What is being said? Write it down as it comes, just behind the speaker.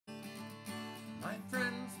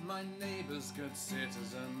my neighbours, good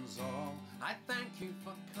citizens all, I thank you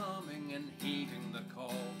for coming and heeding the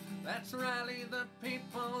call. Let's rally the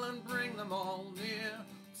people and bring them all near.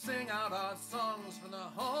 Sing out our songs for the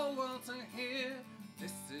whole world to hear.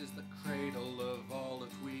 This is the cradle of all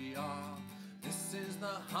that we are. This is the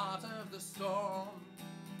heart of the storm.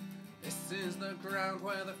 This is the ground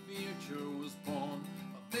where the future was born.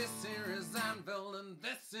 This here is Anvil and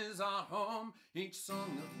this is our home. Each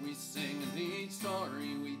song that we sing and each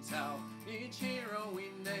story we tell, each hero we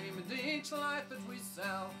name and each life that we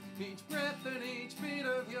sell, each breath and each beat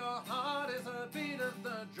of your heart is a beat of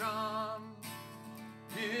the drum.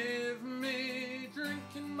 Give me drink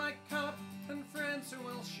in my cup and friends who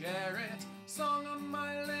will share it, song on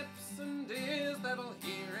my lips and ears that'll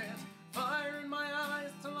hear it, fire in my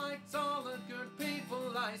eyes to light all the good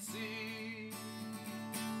people I see.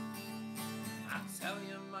 I tell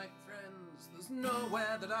you, my friends, there's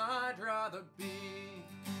nowhere that I'd rather be.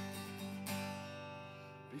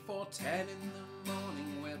 Before 10 in the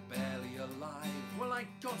morning, we're barely alive. We're like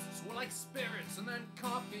ghosts, we're like spirits, and then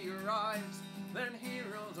coffee arrives. Then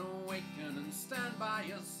heroes awaken and stand by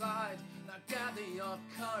your side. Now gather your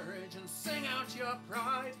courage and sing out your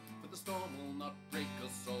pride. But the storm will not break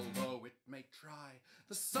us, although it may try.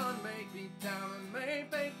 The sun may beat down and may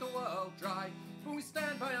bake the world dry, but we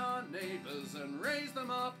stand by our neighbours and raise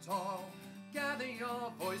them up tall. Gather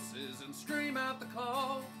your voices and scream out the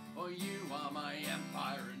call. For you are my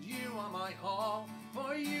empire and you are my hall.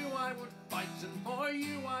 For you I would fight and for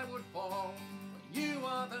you I would fall. For you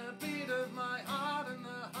are the beat of my heart and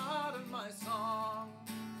the heart of my song.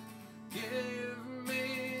 Give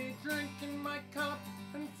me drink in my cup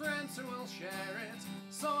and friends who will share it,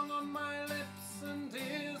 song on my lips and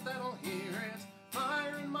ears that'll hear it,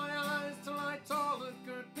 fire in my eyes to light all the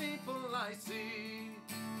good people I see.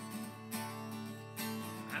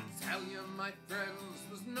 I tell you, my friends,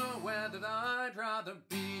 there's nowhere that I'd rather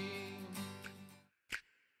be.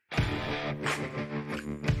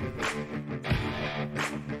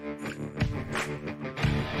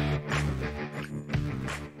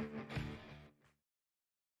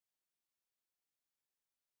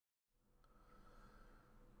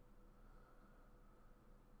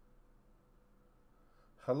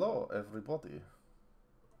 Hello, everybody.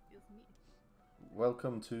 It's me.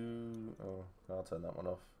 Welcome to... Oh, I'll turn that one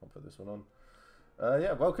off. I'll put this one on.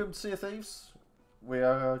 Yeah, welcome to Sea of Thieves. We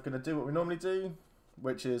are going to do what we normally do,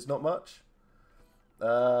 which is not much.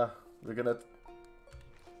 We're going to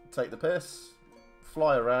take the piss,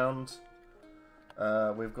 fly around.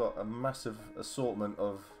 We've got a massive assortment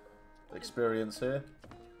of experience here.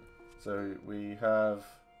 So we have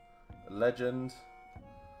a legend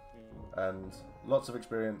and lots of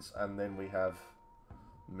experience, and then we have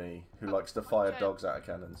me, who likes to fire dogs out of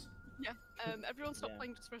cannons. Yeah, everyone stop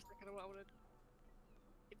playing just for a second. I wanted...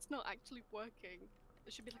 It's not actually working.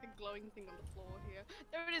 There should be like a glowing thing on the floor here.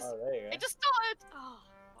 There it is! Oh, there you go. It just started! Oh,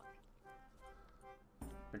 fuck.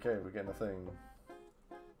 Okay, we're getting a thing.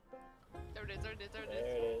 There it is, there it is, there it is.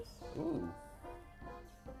 There it is. Ooh.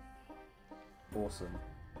 Awesome.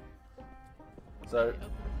 So,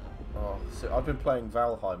 so I've been playing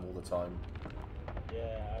Valheim all the time.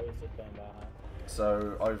 Yeah, I was just playing Valheim.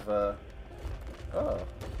 So I've, oh,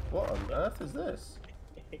 what on earth is this?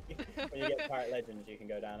 When you get Pirate Legends, you can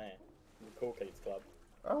go down here. The Cool Kids Club.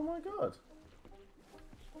 Oh my god.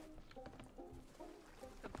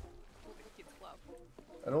 Kids Club.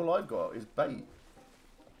 And all I've got is bait.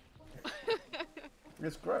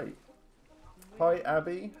 It's great. Hi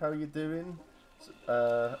Abby, how are you doing?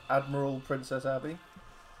 Admiral Princess Abby.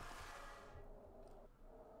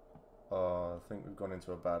 Oh, I think we've gone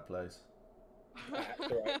into a bad place. That's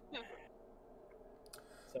right.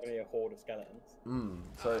 It's only a horde of skeletons.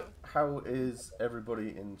 So how is everybody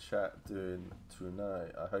in chat doing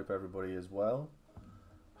tonight? I hope everybody is well,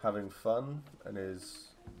 having fun, and is...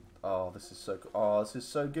 Oh, this is so cool. Oh, this is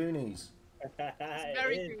so Goonies. It's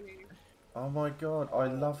very Goonies. Oh my god, I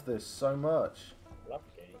love this so much. Love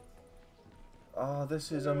Goonies. Oh,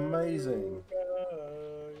 this is amazing.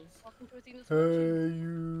 Welcome to Athena's Hey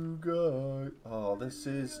you guys. Oh, this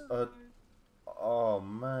is a... Oh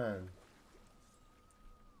man.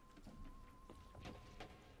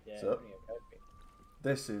 Yeah, So- only a copy.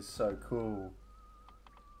 This is so cool.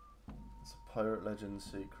 It's a Pirate Legend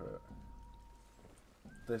secret.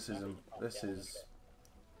 This is fucking This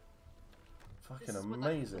is where,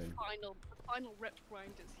 amazing. Like, the final rep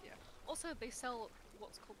grind is here. Also, they sell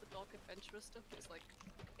what's called the Dog Adventurer stuff.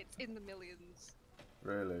 It's in the millions.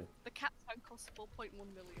 Really? The cat tank costs 4.1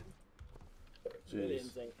 million.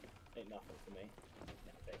 Millions ain't nothing for me.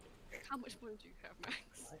 Nah, take it. How much money do you have,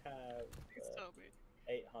 Max? I have Please tell me.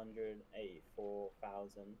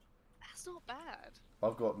 884,000. That's not bad.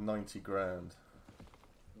 I've got 90 grand.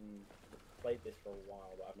 Played this for a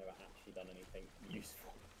while, but I've never actually done anything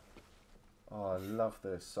useful. Oh, I love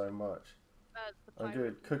this so much. The I'm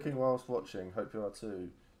good. Cooking whilst watching. Hope you are too.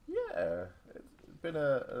 Yeah, it's been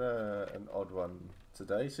an odd one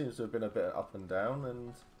today. Seems to have been a bit up and down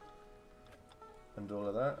and all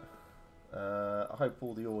of that. I hope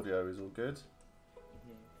all the audio is all good.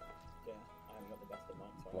 Yeah, I haven't got the best of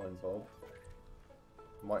mics on. Blind Bob.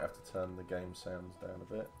 Might have to turn the game sounds down a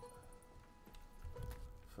bit.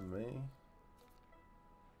 For me.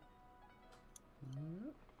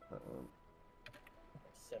 That one.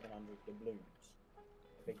 700 doubloons. A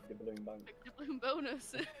big doubloon bonus. Doubloon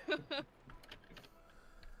bonus.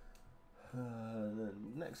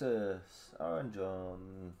 Nexus, Orange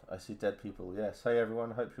on. I see dead people. Yes. Hey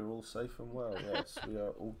everyone. Hope you're all safe and well. Yes, we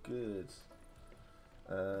are all good.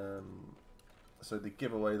 So the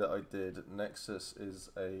giveaway that I did, Nexus is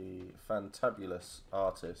a fantabulous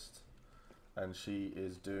artist, and she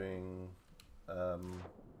is doing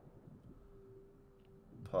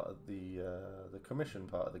part of the commission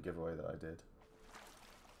part of the giveaway that I did.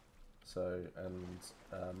 So, and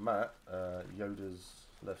Matt, Yoda's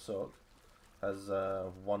left sock, has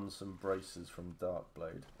won some braces from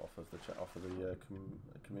Darkblade off of the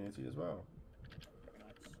community as well. Very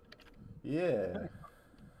nice. Yeah.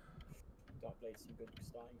 Darkblade's some good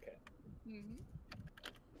starting kit. Very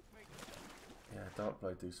good. Yeah,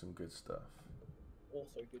 Darkblade do some good stuff.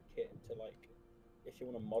 Also good kit to, like, if you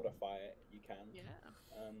want to modify it, you can. Yeah.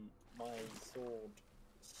 My sword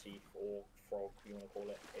sheath or frog, you want to call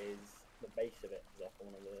it, is the base of it is off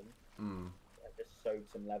one of them. I just sewed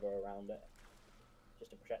some leather around it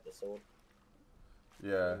just to protect the sword.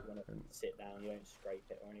 Yeah. So you want to sit down, you don't scrape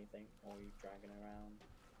it or anything, or you dragging around.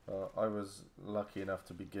 I was lucky enough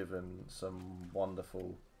to be given some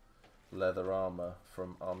wonderful leather armor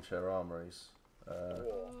from Armchair Armories.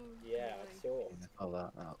 Yeah, I saw. Oh,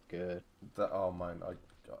 that's good. Oh man,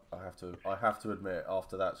 I have to admit,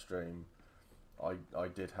 after that stream, I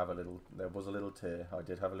did have a little. There was a little tear. I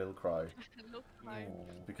did have a little cry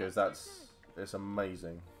because it's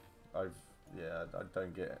amazing. I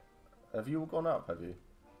don't get it. Have you all gone up? Have you?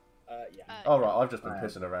 Yeah. Oh right, I've just been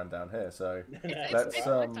pissing around down here. So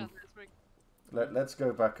let's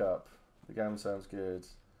go back up. The game sounds good.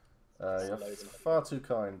 You're far too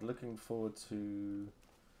kind. Looking forward to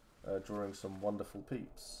drawing some wonderful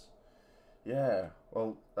peeps. Yeah,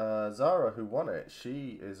 well, Zara, who won it,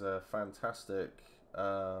 she is a fantastic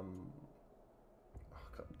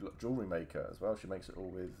jewellery maker as well. She makes it all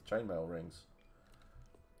with chainmail rings.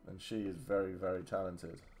 And she is very, very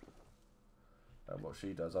talented at what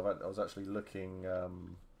she does. I was actually looking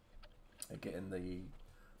at getting the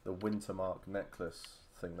Wintermark necklace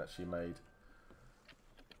thing that she made.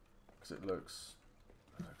 Because it looks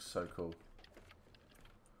so cool.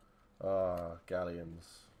 Ah,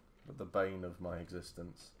 galleons. The bane of my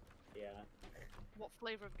existence. Yeah. What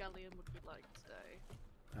flavour of galleon would we like today?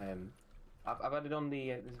 I've added on the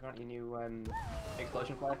there's apparently new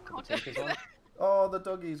explosion flag to the Tinkers one. Oh, the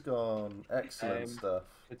doggy's gone. Excellent stuff.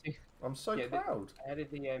 I'm so proud. I added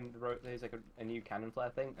there's like a new cannon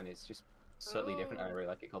flare thing, and it's just slightly different. And I really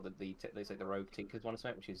like it. Called there's like the Rogue Tinkers one or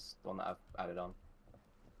something, which is the one that I've added on.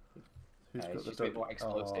 Who's got it's the just a bit doggy? more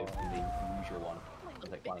explosive than the usual one.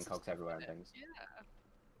 There's like flying cogs everywhere and things. Yeah.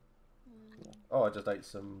 Oh, I just ate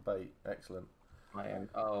some bait. Excellent.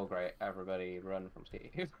 Oh great! Everybody run from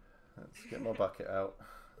Steve. Let's get my bucket out.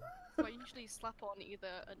 So I usually slap on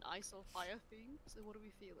either an ice or fire theme. So what are we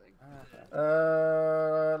feeling?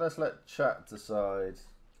 Let's let chat decide.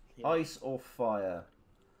 Yeah. Ice or fire?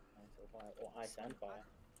 Or ice and fire.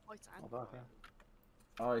 Ice and Oh, fire.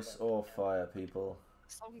 Ice or fire, people.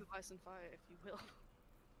 Song of ice and fire, if you will.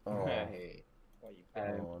 Oh, Hey. What you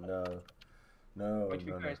oh no. No, Which, to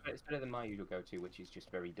be no, fair, no. it's better than my usual go-to, which is just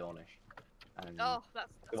very Dawnish. And Oh,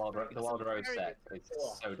 that's the Wild Road very set, good. it's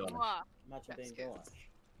so Dawnish. Mwah. Imagine That's being good. Dawnish.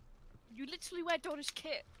 You literally wear Dawnish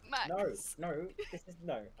kit, Max. No,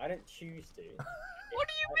 I don't choose to. What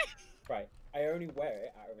do you mean? Right, I only wear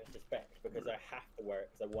it out of respect because I have to wear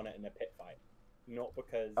it because I want it in a pit fight, not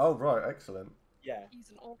because. Oh right, excellent. Yeah, He's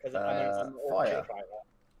an orc. because I'm an orc fire. pit fighter.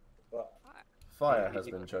 But Fire has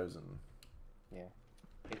been chosen. Yeah,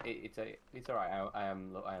 it's alright. I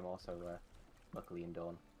am also luckily in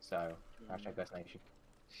Dawn, so hashtag best nation.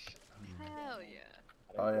 Hell yeah.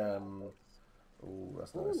 I am. Oh,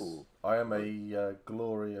 that's nice. Ooh. I am a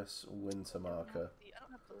glorious winter marker. I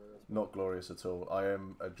don't have Not glorious at all. I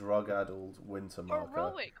am a drug-addled winter the marker.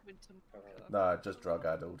 heroic winter marker. Nah, just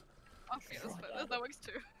drug-addled. Okay, that's fair. That works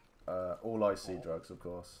too. All I see drugs, of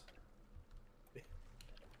course.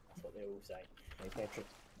 they all say. Okay, true.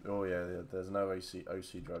 Oh yeah, there's no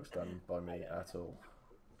OC drugs done by me at all.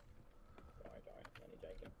 Sorry, only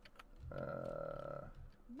joking.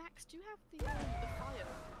 Max, do you have the fire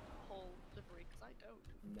hole livery? Because I don't.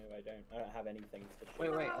 No, I don't. I don't have anything to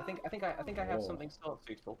show. Wait. I think I have Oh. something sort of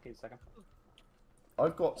suitable. Give me a second.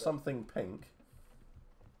 I've got something pink.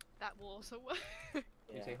 That will also work. Did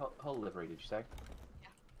you say whole livery? Did you say?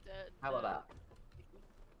 How about that?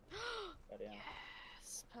 But yeah.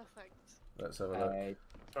 Yes, perfect. Let's have a look.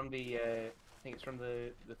 From the I think it's from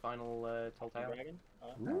the final Tall Tale. Dragon?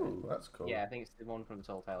 Ooh, that's cool. Yeah, I think it's the one from the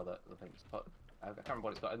Tall Tale that I think it's put. I can't remember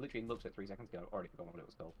what it's called. I literally looked at it 3 seconds ago. I already forgot what it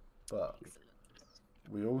was called. But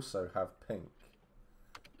we also have pink.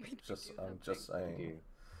 We Just, do I'm have just pink. saying.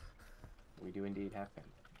 We do indeed have pink.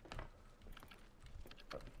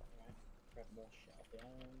 Alright, grab more shit off the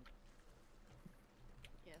island.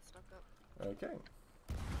 Yeah, stock up. Okay.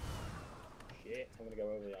 Shit, I'm gonna go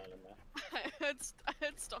over the island now. I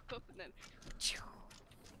heard stock up and then.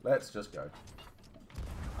 Let's just go.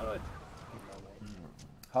 Alright.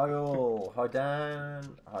 Hi all. Hi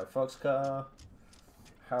Dan. Hi Foxcar.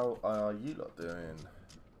 How are you lot doing?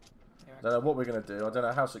 I don't know what we're going to do. I don't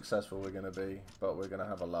know how successful we're going to be, but we're going to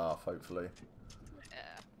have a laugh, hopefully. Yeah.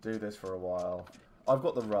 Do this for a while. I've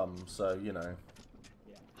got the rum, so, you know.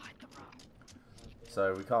 Hide the rum.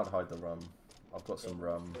 So we can't hide the rum. I've got some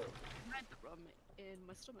rum. Hide the rum in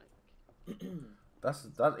my stomach.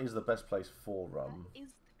 That is the best place for rum. That is.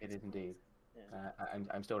 It is indeed. Yeah.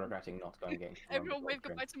 I'm still regretting not going and getting. Everyone wave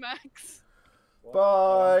goodbye to Max. What?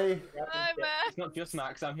 Bye! Bye, Max. It's not just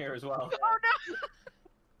Max. I'm here as well. Oh no!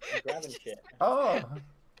 I'm grabbing shit. Oh!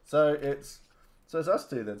 So it's us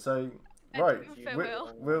two then. So, right.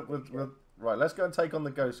 Farewell. Right, let's go and take on the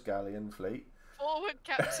Ghost Galleon fleet. Forward,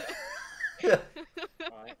 Captain.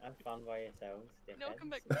 Alright, have fun by yourselves. No, come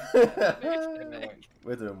back.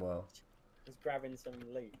 We're doing well. Just grabbing some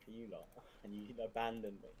loot for you lot, and you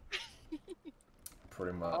abandoned me.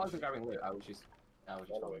 Pretty I much. wasn't grabbing loot. I was just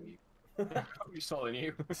following you. I was just following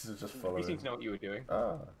you. This is just You following. seem to know what you were doing.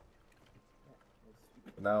 Ah.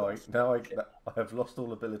 Now I have lost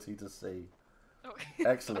all ability to see. Okay.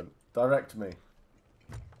 Excellent. Direct me.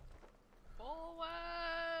 Forward.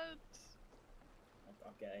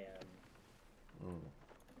 I'll get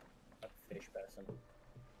a fish person.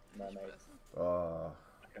 Mermaid. Ah,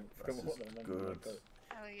 I can't this remember what is the mermaid good. called.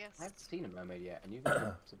 Oh yes. I haven't seen a mermaid yet, and you've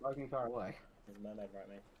been surprisingly far away. There's a mermaid right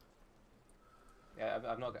me. Yeah,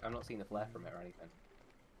 I've not seen the flare from it or anything.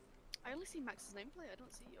 I only see Max's nameplate. I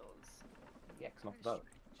don't see yours. Yeah, because I'm off the Very boat.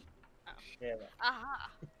 strange. Yeah, but, Aha!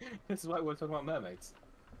 This is why we're talking about mermaids.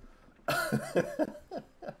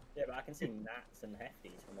 yeah, but I can see gnats and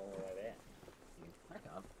hefties from all the way there. I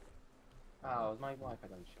can't. Oh, my Wi-Fi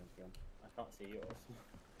don't show again. I can't see yours.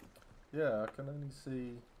 Yeah, I can only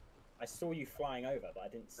see. I saw you flying over, but I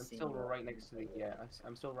didn't I'm see still you. right next to the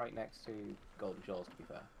I'm still right next to Golden Shores. To be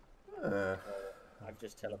fair. Uh, I've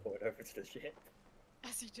just teleported over to the ship.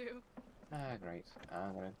 As you do. Ah, great.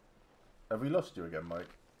 have we lost you again, Mike?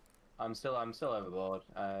 I'm still overboard.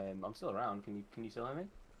 I'm still around. Can you still hear me?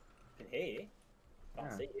 I can hear you. Can't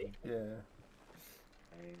Yeah. see you. Yeah.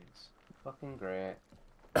 It's fucking great.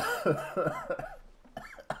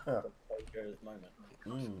 Joe's moment.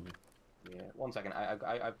 Yeah. 1 second.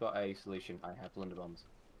 I've got a solution. I have blunderbombs.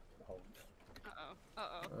 Oh,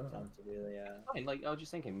 time to really Fine. Like I was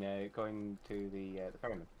just thinking, going to the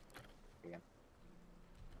ferryman again.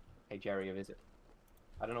 Hey Jerry, a visit.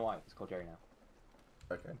 I don't know why it's called Jerry now.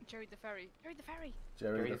 Okay. Jerry the ferry. Jerry the ferry.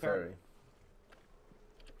 Jerry the Ferry.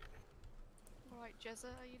 Alright, Jezza,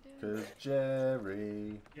 how you doing? Cause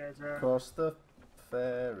Jerry crossed the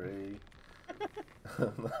ferry.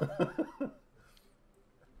 Where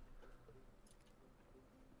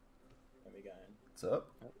we going? What's up?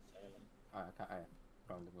 Sailing. I can't. I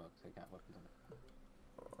found the work, so I can't work on it.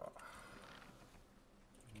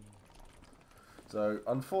 So,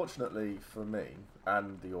 unfortunately for me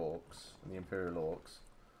and the orcs, and the Imperial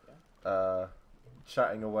orcs,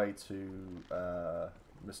 chatting away to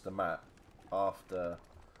Mr. Matt after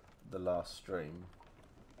the last stream,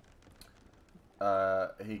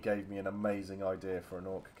 he gave me an amazing idea for an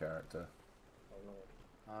orc character. Oh lord.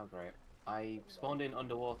 Oh great! I spawned in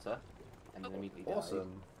underwater and then immediately died.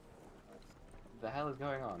 Awesome. The hell is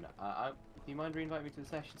going on? Do you mind re-inviting me to the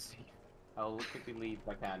session, Steve? I'll quickly leave if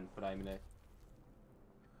I can, but I'm in a.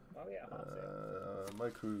 Oh yeah, I see. My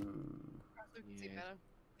crew. See Yeah. better.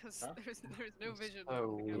 Because Huh? there's no vision.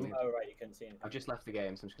 Oh, weird. Oh right, you couldn't see anything. I've just left the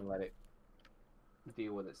game, so I'm just gonna let it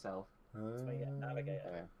deal with itself. That's why you get navigator.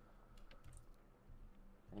 Okay.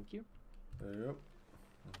 Thank you.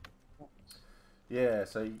 Yep. Yeah,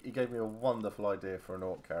 so he gave me a wonderful idea for an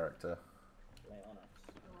orc character. Lay it on us.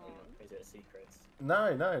 Is it a secret? No,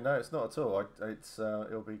 it's not at all.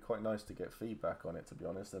 It'll be quite nice to get feedback on it, to be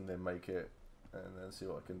honest, and then make it, and then see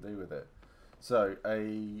what I can do with it. So,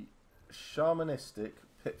 a shamanistic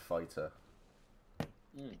pit fighter.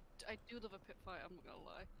 I do love a pit fight, I'm not gonna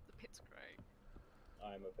lie. The pit's great.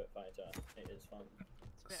 I'm a pit fighter. It is fun.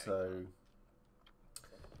 It's very fun.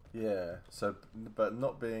 Yeah, so, but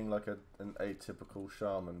not being like an atypical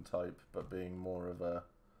shaman type, but being more of a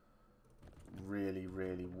really,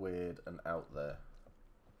 really weird and out there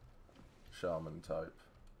shaman type.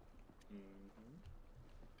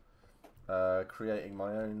 Creating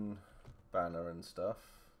my own banner and stuff.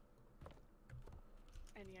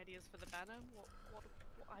 Any ideas for the banner? What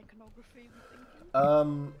iconography are we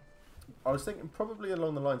thinking? I was thinking probably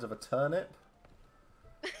along the lines of a turnip.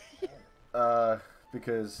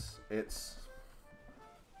 Because it's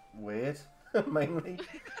weird, mainly.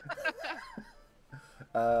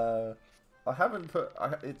 I haven't put.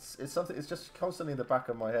 It's something. It's just constantly in the back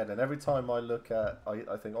of my head, and every time I look at,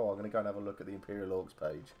 I think, oh, I'm going to go and have a look at the Imperial Orcs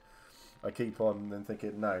page. I keep on then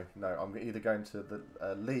thinking, no, I'm either going to the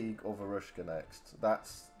League or Varushka next.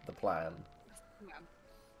 That's the plan.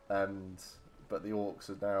 But the Orcs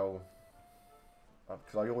are now,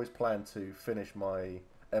 because I always plan to finish my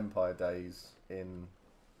Empire days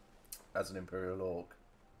as an Imperial Orc.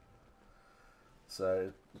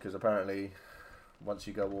 So, because apparently, once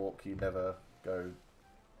you go Orc, you never go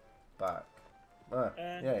back.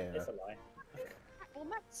 Yeah. It's a lie. Well,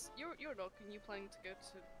 Max, you're an orc, and you planning to go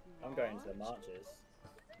to March? I'm going to the marches.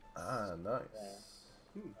 Ah, nice.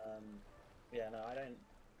 Yeah, no,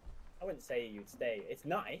 I wouldn't say you'd stay. It's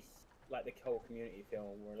nice, like the whole community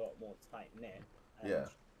feel. We're a lot more tight knit. Yeah.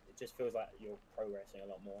 It just feels like you're progressing a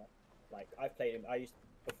lot more. Like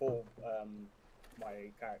before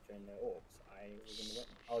my character in the Orcs,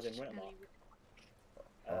 I was in Wintermark.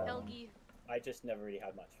 Helgi. I just never really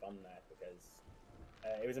had much fun there because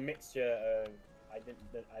it was a mixture of I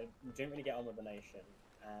didn't really get on with the nation,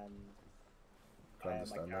 and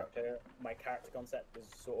my character concept was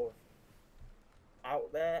sort of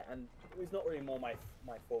out there, and it was not really more my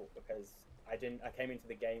fault because I came into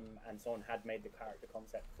the game and someone had made the character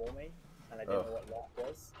concept for me, and I didn't know what that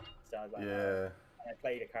was, so I was like, yeah. I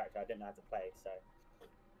played a character I didn't know how to play, so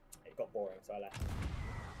it got boring, so I left.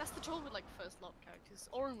 That's the trouble with like first lot characters.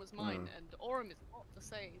 Aurum was mine, and Aurum is not the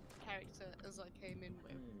same character as I came in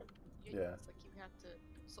with. Yeah. It's like you have to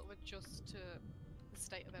sort of adjust to the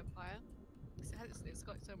state of Empire. It's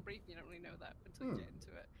got its own brief, you don't really know that until you get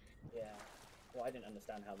into it. Yeah. Well, I didn't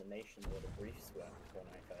understand how the nation or the briefs worked when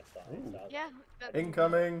I first started. So Yeah.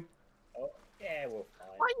 Incoming! Oh, yeah, we're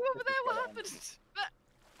fine. Why are you over there? What happened?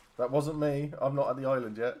 That wasn't me. I'm not at the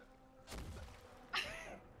island yet.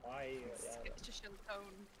 It's just your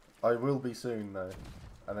tone. I will be soon, though.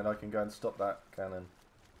 And then I can go and stop that cannon.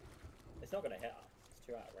 It's not going to hit us. It's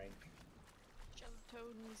too out of range.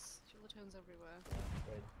 Gelatones everywhere.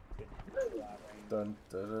 Good. Too out of range. Dun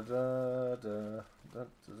da da da da da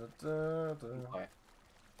da da da. Okay.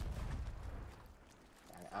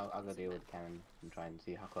 I'll go deal with the cannon and try and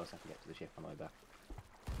see how close I can get to the ship on my way back.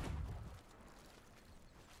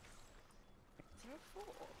 Is there a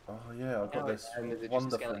fort? Oh yeah, I've got this there's just a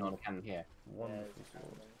wonderful, skeleton on a cannon here. wonderful sword.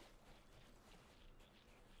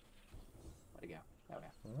 Where'd it go? There we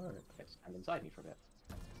are. Alright. Okay, stand inside me for a bit.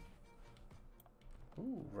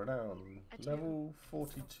 Ooh, renown. Level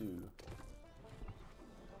 42.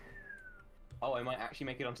 Oh, I might actually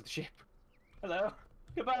make it onto the ship. Hello.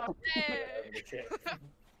 Goodbye.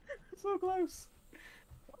 So close.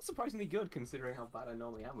 That's surprisingly good considering how bad I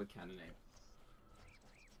normally am with cannoning.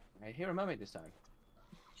 I hear a mermaid this time.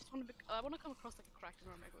 I want to come across like a Kraken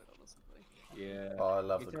or a Megalodon or something. Yeah. Oh, I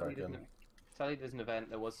love the Kraken. Tell you there's an event.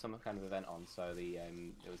 There was some kind of event on, so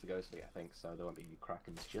it was the Ghost Fleet, I think. So there won't be any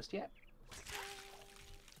Krakens just yet.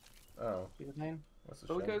 Oh, See the name? that's a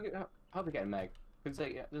But we shame. go. How they get a Meg? Because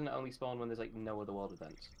doesn't it only spawn when there's like no other world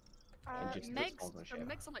events?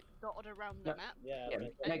 Megs are like dotted around the map. Yeah,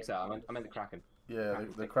 Megs are. I meant the Kraken. Yeah,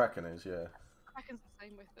 the Kraken is, yeah. Kraken's the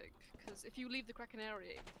same, I think, because if you leave the Kraken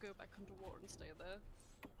area, it will go back underwater and stay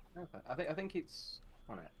there. Okay. I think it's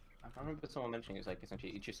on it. I remember someone mentioning it's like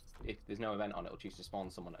essentially it just if there's no event on it, it'll choose to spawn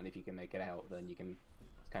someone, and if you can make it out, then you can.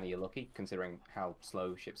 It's kind of you're lucky considering how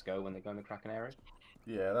slow ships go when they go in the Kraken area.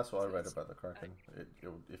 Yeah, that's what I read about the Kraken.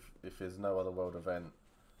 If there's no other world event,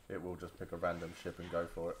 it will just pick a random ship and go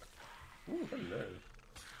for it. Ooh, hello.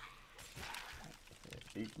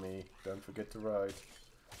 Eat me. Don't forget to ride.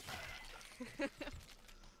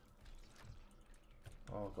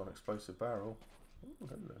 Oh, I've got an explosive barrel. Ooh,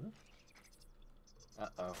 hello.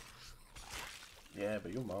 Uh-oh. Yeah,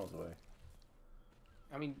 but you're miles away.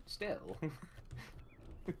 I mean, still.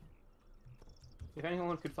 If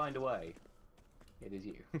anyone could find a way, it is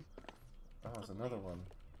you. Oh, there's another one.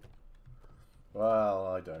 Well,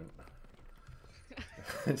 I don't.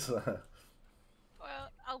 It's Well,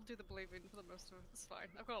 I'll do the believing for the most of it. It's fine.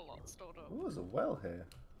 I've got a lot stored up. Oh, there's a well here.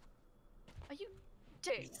 Are you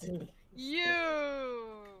dick? You!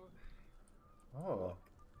 Oh.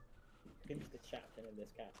 Who's the captain of this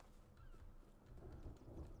cat?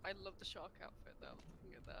 I love the shark outfit though.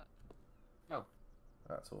 Looking at that. Oh,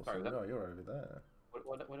 That's awesome. Sorry, that- Oh, you're over there.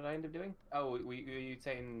 what did I end up doing? Oh, were you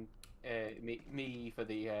saying me for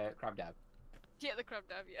the crab dab? Yeah, the crab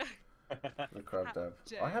dab. Yeah. The crab How dab.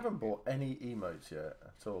 dare I haven't bought any emotes yet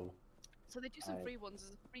at all. So they do some I free ones.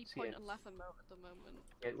 There's a free see point it. and laugh emote at the moment.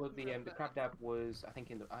 Yeah, well, the crab dab was, I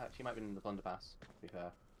think, in the actually might have been in the Plunder Pass. To be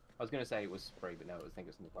fair, I was going to say it was free, but no, I think it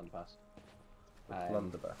was in the Plunder Pass. The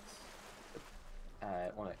blunderbuss.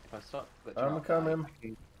 If I start, I'm coming.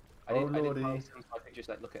 I did lordy. buy some, so I could just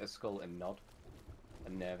like look at a skull and nod,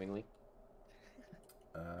 unnervingly.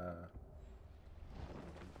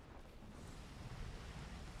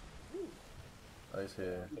 He's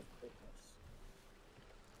here. Good goodness.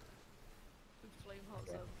 Flame hearts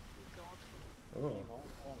Okay. God. Oh. Flame heart,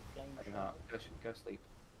 I want flame I can shark. go sleep.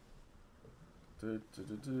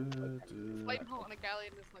 Flame heart on a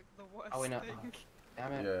galleon is like the worst Oh, I know. thing.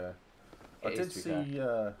 Damn it. Yeah. I It did is, to be see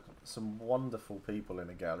some wonderful people in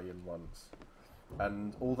a galleon once,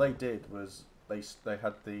 and all they did was they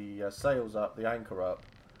had the sails up, the anchor up,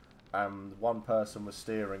 and one person was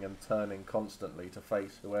steering and turning constantly to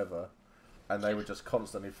face whoever, and they were just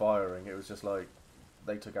constantly firing. It was just like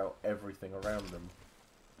they took out everything around them.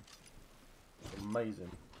 Amazing.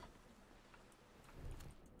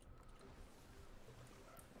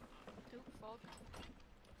 Ooh, fog.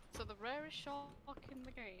 So the rarest shark in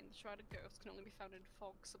the game, the Shrouded Ghost, can only be found in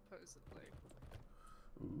fog, supposedly.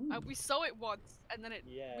 Ooh. We saw it once, and then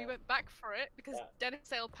Yeah. we went back for it because That- Dennis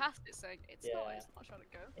sailed past it saying, it's Yeah. not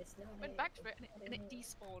Shrouded Ghost. It's not Went it, back for it, it's and it not it.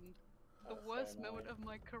 despawned. The That's so worst moment annoying. of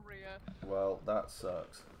my career. Well, that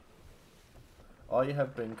sucks. I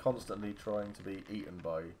have been constantly trying to be eaten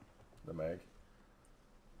by the Meg.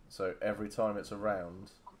 So every time it's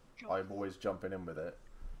around, God, I'm always jumping in with it.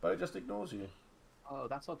 But it just ignores you. Oh,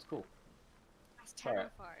 that sounds cool. that's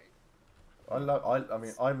Alright. terrifying. I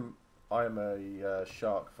mean, I'm a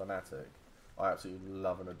shark fanatic. I absolutely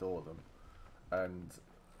love and adore them. And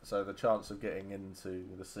so the chance of getting into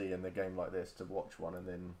the sea in a game like this to watch one and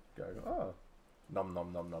then go, oh, nom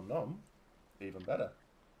nom nom nom nom, even better.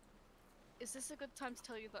 Is this a good time to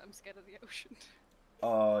tell you that I'm scared of the ocean?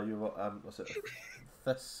 You're what's it?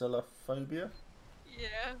 Thessalophobia?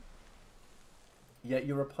 Yeah. Yeah,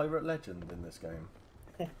 you're a pirate legend in this game.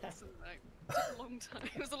 Listen, like, it took a long time.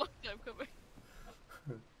 It was a long time coming.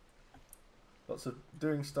 Lots of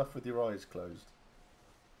doing stuff with your eyes closed.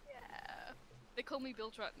 Yeah. They call me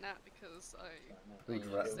Bilge Rat Nat because I Bilge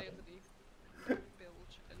usually Rat stay Nat. underneath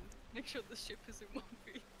Bilge and make sure the ship is in one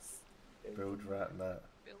piece. Build rat and that.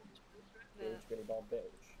 Bilge Bilge, Rat Billy Bob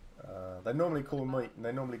Bilge. They normally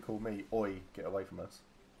call me Oi, get away from us.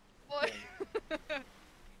 Nat. Boy!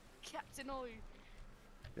 Captain Oi!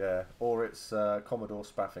 Yeah, or it's Commodore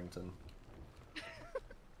Spaffington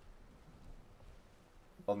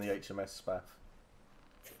on the HMS Spaff,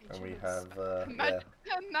 and we have yeah.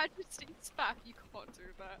 Her Majesty Spaff, you can't do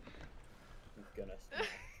that. Goodness.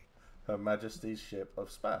 Her Majesty's ship of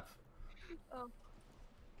Spaff. Oh.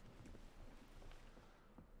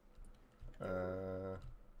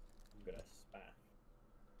 Goodness. Spaff.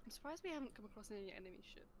 I'm surprised we haven't come across any enemy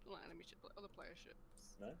ship, not enemy ship, but other player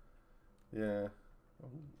ships. No? Yeah. Ooh.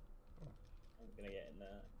 I'm gonna get in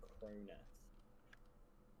the crow nest.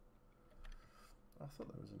 I thought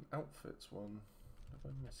there was an outfits one.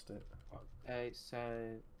 Have I missed it? It's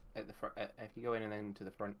at the front. If you go in and then to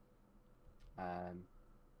the front.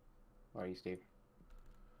 Where are you, Steve?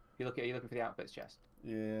 Are you looking for the outfits chest?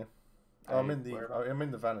 Yeah. I'm in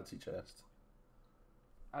the vanity chest.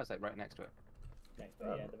 I was like right next to it. Next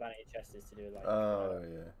to it, yeah. The vanity chest is to do like. Oh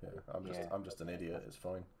yeah. Yeah. I'm just an idiot. It's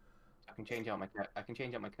fine. I can change out my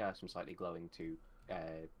curse from slightly glowing to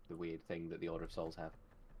the weird thing that the Order of Souls have.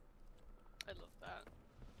 I love that.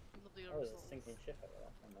 I love the Oh, there's a results. sinking ship over there.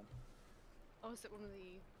 Hang on. Oh, is it one of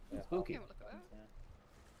the... Yeah, Spooky. Have a look at that.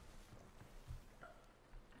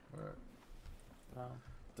 Yeah. Right. Wow.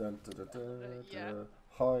 Dun, dun, dun, dun, Yeah. dun.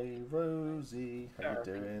 Hi Rosie, how you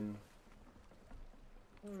Everything. doing?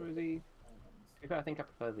 Rosie. I think I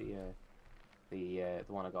prefer the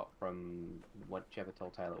one I got from whichever Tall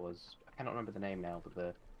Tale it was. I cannot remember the name now, but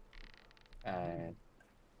the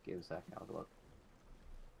give us a second, I'll have a look.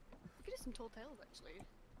 could do some tall tales actually.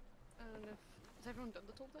 I don't know if has everyone done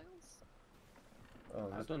the tall tales?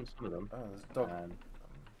 Oh, I've done some of them. oh, there's a dog.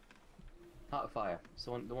 Heart of Fire.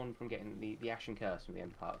 So the one from getting the Ashen Curse from the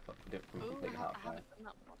end of Heart of Fire. From Ooh, completing Heart of Fire. haven't done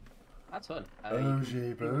that one. That's fun. Oh,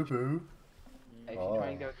 gee, boo boo. If you try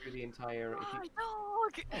and go through the entire... If you, My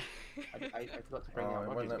dog! I forgot to bring Oh, out it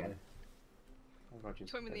won't Rogers let again. me. Oh, Rogers.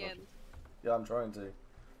 Swim in the Rogers. end. Yeah, I'm trying to.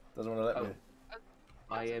 Doesn't want to let Oh.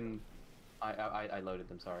 me. I loaded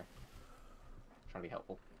them, sorry. Trying to be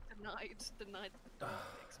helpful. Denied the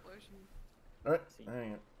explosion. Alright, there you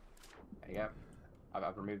go. There you go.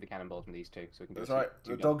 I've removed the cannonballs from these two, so we can do That's two- right.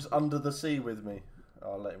 two The dog's guns. under the sea with me.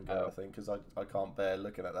 I'll let him go, Oh. I think, because I can't bear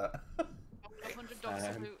looking at that. 100 dogs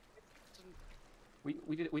salute.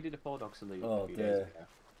 We did a 4-dog salute Oh, a few dear. days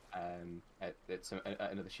ago.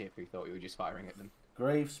 At another ship who thought we were just firing at them.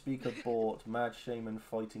 Grave speaker bought Mad Shaman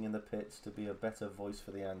fighting in the pits to be a better voice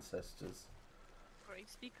for the ancestors. Grave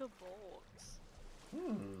speaker bought.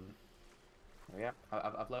 Oh, yeah,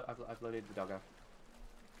 I've loaded the doggo.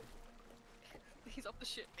 He's off the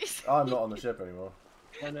ship. I'm not on the ship anymore.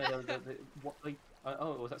 No, what, like,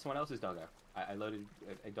 oh, was that someone else's doggo? I loaded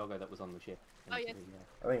a doggo that was on the ship. Oh, yes.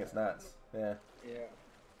 I think it's Nats. Yeah. Yeah.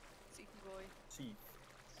 Season boy. Seath.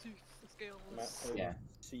 Sooth the skills. Matt Yeah.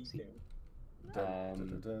 Seath him. Dun, Um, dun,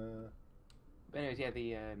 dun, dun. But anyways,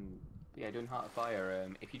 yeah, doing Heart of Fire.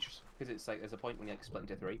 If you just because it's like there's a point when you like split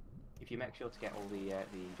into 3. If you make sure to get all the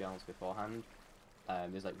journals beforehand,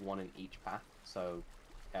 there's like 1 in each path, so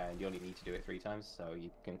you only need to do it 3 times, so you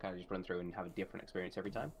can kind of just run through and have a different experience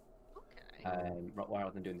every time. Okay. Rather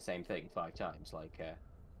than doing the same thing 5 times, like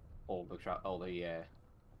all the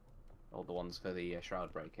ones for the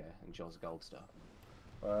Shroud Breaker and Jaws of Gold stuff.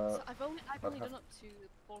 So I've only have- done up to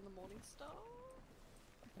Fall in the Morning Star.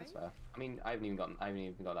 That's fair. I mean, I haven't even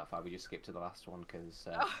got that far. We just skipped to the last one because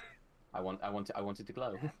I wanted to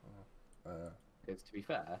glow. Because to be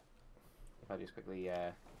fair, if I just quickly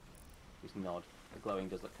just nod, the glowing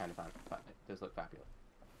does look kind of does look fabulous.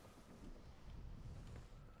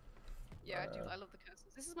 Yeah, I do. I love the curses.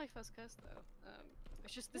 This is my first curse though.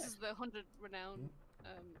 It's just this is the 100 renown.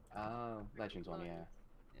 Oh, Legends one, yeah.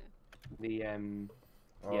 Yeah. The yeah,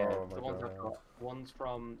 Oh my the ones God. I've got, one's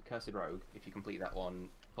from Cursed Rogue. If you complete that one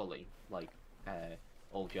fully, like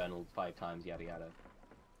all journaled 5 times, yada yada,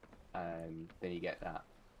 then you get that.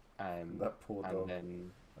 That poor and dog.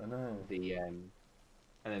 then I know. and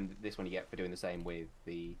then this one you get for doing the same with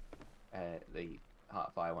the Heart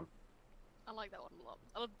of Fire one. I like that one a lot.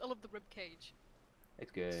 I love the rib cage.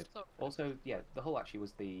 It's good. So Also, yeah, the hull actually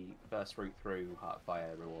was the first route through Heart of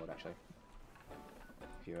Fire reward actually.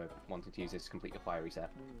 If you're wanting to use this to complete your fire reset.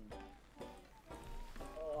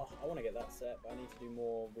 Oh, I want to get that set, but I need to do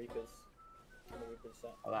more Reapers. The Reapers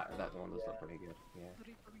set. Oh, that one does look pretty good. Yeah.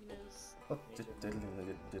 Reaperinas.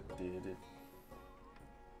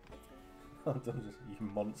 Oh, don't just, you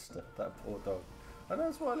monster, that poor dog. And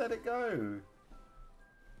that's why I let it go.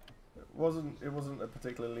 It wasn't a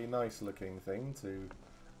particularly nice looking thing to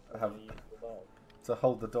have to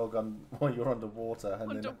hold the dog on while you're underwater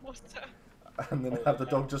and Underwater. then have the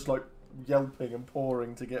dog just like yelping and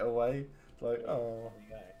pawing to get away. It's like, oh.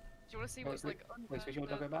 Do you want to see what's like under Wait, so your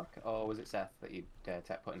doggo back? Or was it Seth that you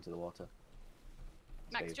put into the water?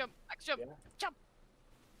 Max Steve. jump! Max jump! Yeah. Jump!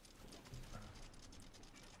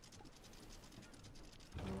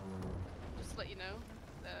 Just to let you know,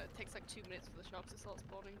 it takes like 2 minutes for the sharks to start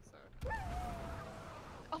spawning, so...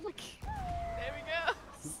 Oh my god! There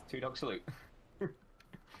we go! 2 dog salute.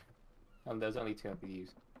 And there's only 2 I could use.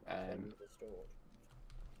 Restored.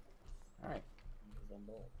 Alright. Reapers on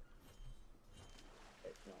board.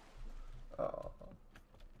 It's not. Oh.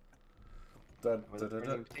 Dun, Was dun, it dun,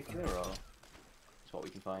 anything in dun. particular, or it's what we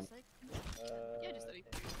can find? It's like- yeah, just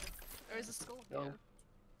anything. There is a skull here. Oh.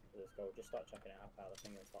 Let's go. Just start chucking it up out of the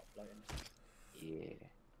thing and start floating. Yeah.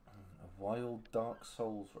 A wild Dark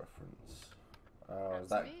Souls reference. Oh, That's is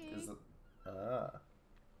that me. is it? Ah.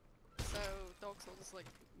 So, Dark Souls is like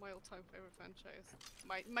my all-time favorite franchise.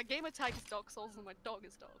 My gamer tag is Dark Souls and my dog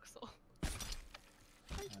is Dark Souls.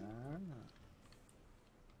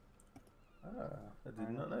 I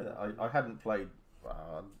did not know that. I hadn't played.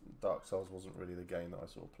 Dark Souls wasn't really the game that I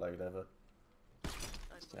sort of played ever.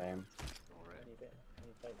 Same. Any bit.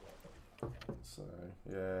 Any favourite? So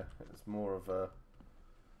yeah, it's more of a.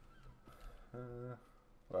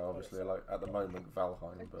 Well, obviously, I like at the moment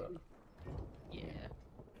Valheim, but Yeah.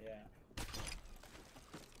 Yeah.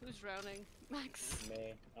 Who's drowning? Max.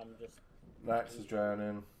 Me. I'm just. Max is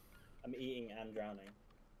drowning. I'm eating and drowning.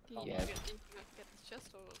 Can you Yeah. get this chest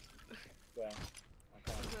or Where? I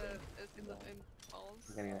can't. in balls?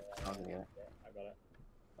 I'm getting it. I'm getting it. Yeah, I got it.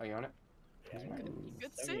 Oh, you on it? Yeah, Right.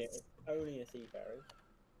 Good It's only, sis. it's only a seafarer.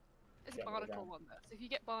 It's Yeah, a I'm gonna barnacle drown. one though. So if you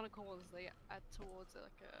get barnacle ones, they add towards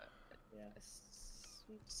like Yeah. a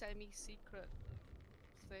semi-secret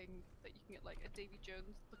thing that you can get like a Davy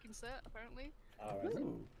Jones looking set apparently. Alright.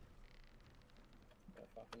 Ooh. Gonna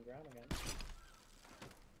fucking drown again.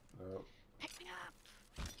 No. Pick me up!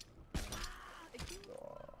 Ah, thank you.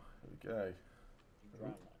 Oh, here we go. You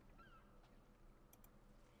drown like.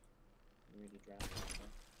 You really drown like.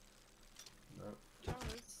 No.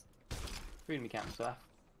 Drowners. Food me camp stuff.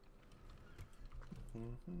 It's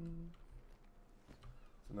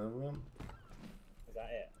another one. Is that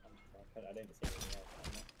it? I didn't see anything else.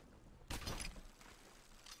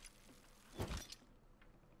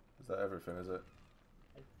 Is that everything, is it?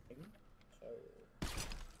 I think so.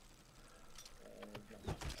 Not much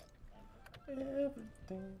about Everything.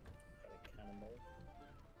 got a cannonball.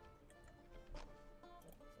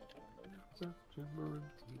 Such a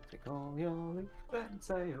mercy, take all your leave and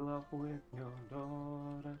sail off with your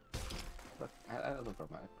daughter. Look, I love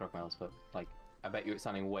crocodiles, but like, I bet you it's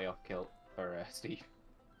sounding way off kilt for Steve.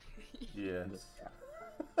 Yes.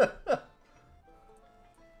 So I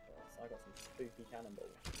got some spooky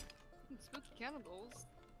cannonballs. Spooky cannibals.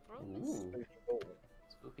 Ooh. Spooky balls.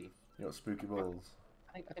 Spooky. You got spooky balls.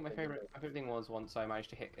 I think my favorite thing was once I managed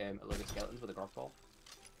to hit a load of skeletons with a grog ball.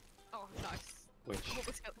 Oh, nice. Which All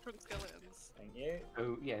the drunk skeletons. Thank you.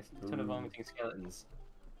 oh yes, a ton of Ooh. vomiting skeletons,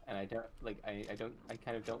 and I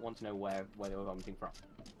kind of don't want to know where they were vomiting from,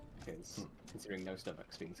 because considering no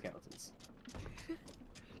stomachs being skeletons.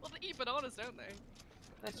 Well, they eat bananas, don't they?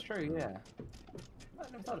 That's true, yeah. I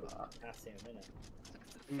never thought about that. Potassium, innit?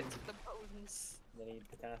 It fits with the bones. They need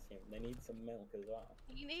potassium. They need some milk as well.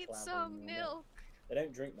 You need Slapping some the milk. They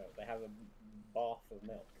don't drink milk. They have a bath of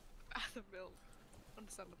milk. Bath of milk.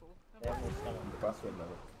 Understandable. They have no stomach. Bath with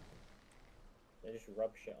milk. They just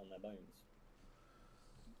rub shit on their bones.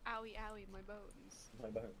 Owie, owie, my bones. My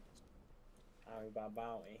bones. Owie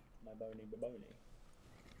bowie, my bony baboni.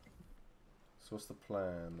 So what's the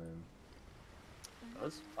plan then?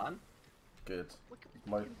 Us plan. Good. We can,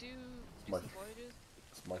 My- we can do my- some voyages.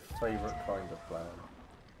 It's my favourite kind of plan.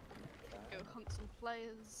 Go hunt some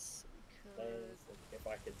players. We could... If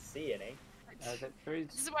I could see any. There is.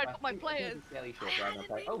 This is where I put my players. Skelly ship right up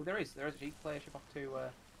there. Oh, there is a player ship off to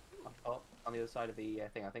up on the other side of the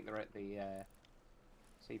thing. I think they're at the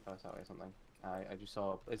seapost out or something. I just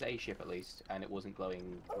saw there's a ship at least, and it wasn't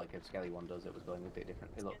glowing like a Skelly one does. It was glowing a bit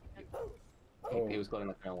different. It looked. It was glowing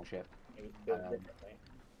like a normal ship. It was built differently.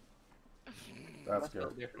 That's built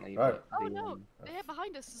good. differently. Right. But Oh the, no! Yeah,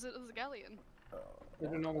 behind us is a galleon.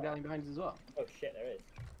 There's a normal galleon behind us as well. Oh shit, there is.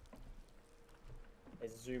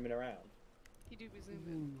 It's zooming around. You do be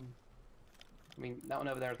zooming. I mean, that one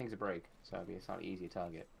over there I think is a brig, so it'd be a slightly easier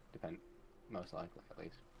target. Most likely at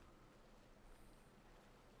least.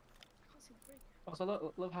 Can't see the brig.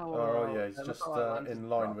 Also, love how. Oh yeah, he's I love just how our lanterns in are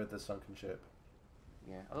line off. with the sunken ship.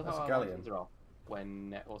 Yeah, I love That's how a our galleon. lanterns are off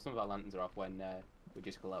when, or some of our lanterns are off when we're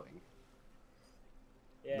just glowing.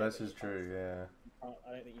 Yeah, This but is you true, yeah.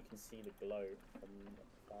 I don't think you can see the glow from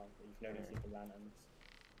far. You can only see the lanterns.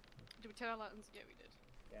 Did we turn our lanterns? Yeah, we did.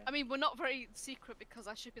 Yeah. I mean, we're not very secret because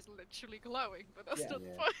our ship is literally glowing, but that's Yeah. not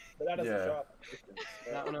Yeah. fun. But that doesn't Yeah. show up at distance.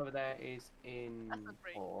 That one over there is in That's a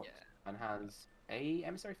brig, port yeah. and has a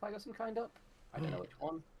emissary flag of some kind up. I don't know which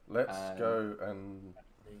one. Let's Um, go and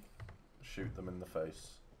shoot them in the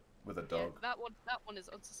face with a dog. Yeah, that one is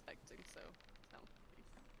unsuspecting, so no.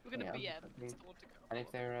 We're gonna Yeah, be unsuspecting. that's the one to go. And if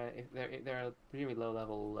they're presumably low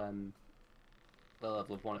level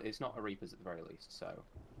of one, it's not a Reapers at the very least. So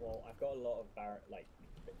Well, I've got a lot of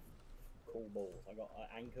cool balls. I got an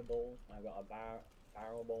anchor ball. I got a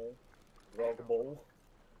barrel ball, grog ball.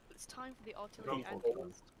 It's time for the artillery Grog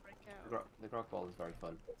engines to break out. the grog ball is very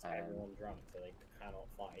fun. Puts everyone drunk so they cannot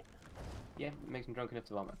fight. Yeah, it makes them drunk enough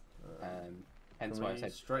to vomit. Can Hence why I we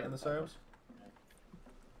said straighten the sails?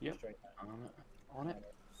 Yep. Straight on it.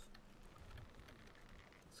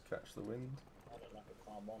 Let's catch the wind. I don't like a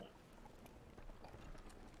car bonnet.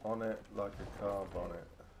 On it like a car bonnet.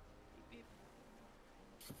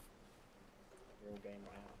 Real game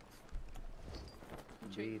rounds.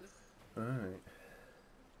 Indeed. Alright.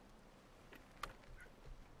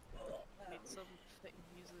 Need some thick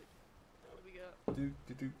music. What do we got? Do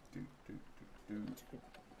do do do do do do.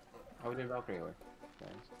 How we doing Valkyrie?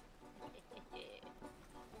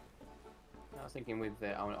 I was thinking with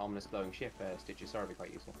the ominous glowing ship, Stitch is sorry be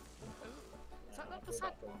quite useful. Oh, is that not the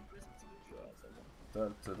sad one? Or is it Da,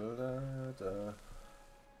 da, da, da, da.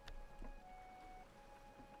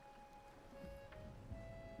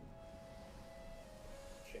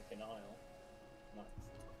 Chicken Isle. Nice.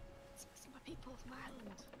 It's my people's land.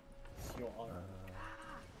 It's your island.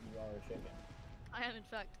 You are a chicken. I am in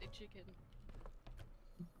fact a chicken.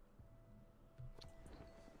 That's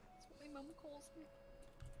what my mum calls me.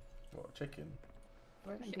 What, a chicken?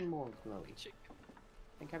 Or anything more glowy. Chicken. I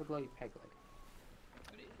think I have a glowy peg leg.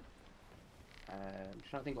 I'm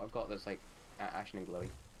trying to think what I've got that's like ashen and glowy. I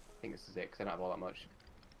think this is it because I don't have all that much.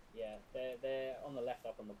 Yeah, they're on the left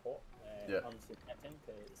up on the port. Yeah. Unsubmitting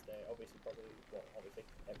because they're obviously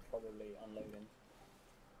they're probably unloading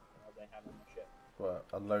what they have on the ship. Well,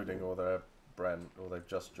 unloading or they've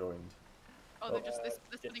just joined. Oh, they're they're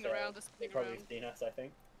spinning around, they're They've spinning probably around. seen us, I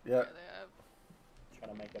think. Yeah. They have.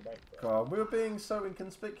 Trying to make a break for it. Come on, we were being so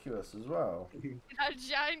inconspicuous as well. A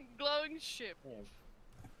giant glowing ship. Yeah,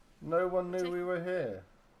 No one knew we were here.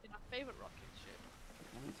 In our favourite rocket ship.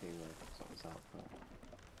 I need to sort this out.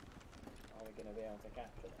 are we going to be able to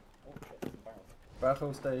capture them? Oh shit, some barrels.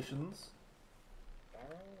 Battle stations.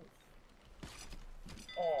 Barrels?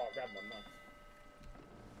 Oh, I grabbed one, nice.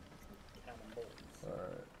 Cannonballs.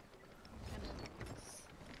 Alright. Cannons.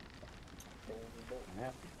 Ballsy balls.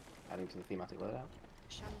 Yeah. Adding to the thematic loadout.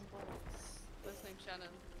 Shannon Balls. First name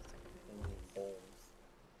Shannon. Second name Ballsy balls.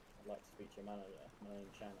 I'd like to speak to your manager. My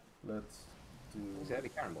name's Shannon. Let's do. That'd be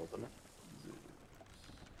Karen balls, wouldn't it?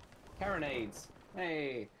 Carronades!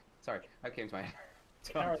 Hey! Sorry, that came to my head.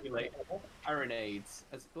 Too late. Carronades.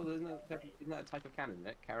 Well, isn't that a type of cannon, isn't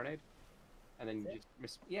it? Carronade? And then you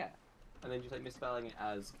just and then just like misspelling it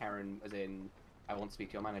as Karen, as in I want to speak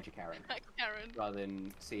to your manager, Karen, Karen. rather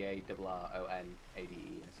than CARRONADES.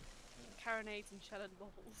 Carronades and Shannon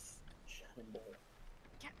Balls. Shannon ball.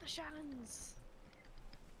 Get the Shannons!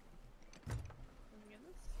 Can we get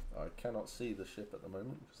this? I cannot see the ship at the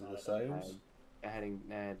moment because of the sails. They're heading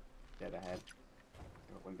dead ahead.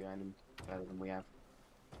 Got one behind them, better than we have.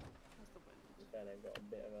 That's the wind. Yeah, they've got a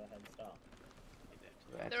bit of a head start.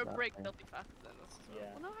 So They're a that break, thing. they'll be faster than us as well.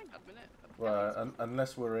 Yeah. Well, no, hang on a minute. Well,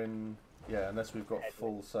 unless we're in, unless we've got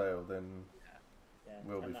full sail, then Yeah,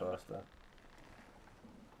 we'll be and that much faster.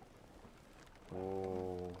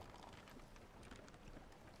 Oh,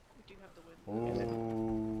 We do have the wind. oh.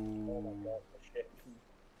 Oh my god, the ship.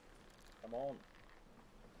 Come on.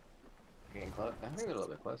 Getting close. I think they're a little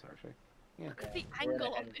bit closer actually. Yeah. Look at the we're in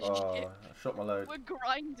angle a of this Oh, ship. I shot my load. We're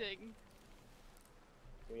grinding.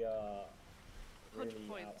 We are 100 really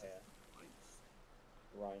points. out here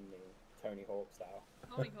grinding Tony Hawk style.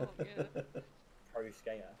 Tony Hawk, yeah. Pro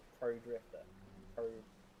skater, pro drifter, pro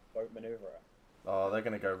boat maneuverer. Oh, they're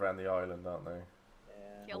gonna go around the island, aren't they?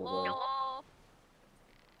 Yeah. Hello. Hello.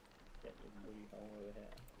 Get your booty hole over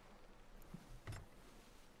here.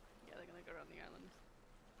 Yeah, they're gonna go around the island.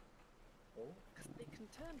 Oh, Because they can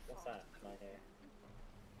turn what's fast. that? Can I hear?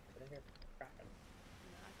 Can I hear cracking?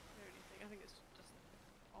 Nah, I can't hear anything. I think it's just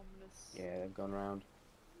ominous. Yeah, they've gone round.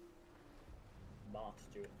 Bar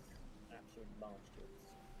stewards. Absolute bar stewards.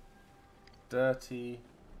 Dirty,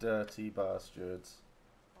 dirty bar stewards.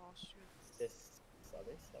 Oh, shoot. Are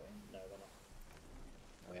they slowing? No, they're not.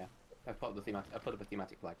 Oh yeah. I've put up the thematic. I put up a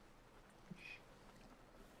thematic flag.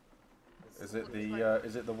 Is it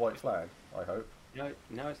the white flag? I hope. No,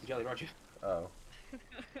 it's the Jolly Roger. Oh.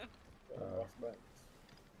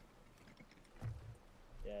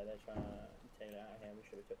 Yeah, they're trying to take it out of here. We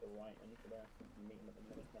should have took the right one for there. Meet them at the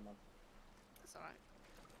middle. Come on. That's alright.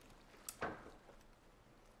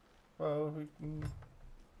 Well, we can.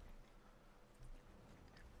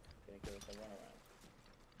 Gonna give us a run around.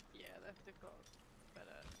 Yeah, they've got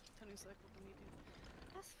better turning circle than we do.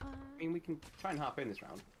 That's fine. I mean, we can try and harp in this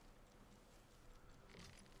round.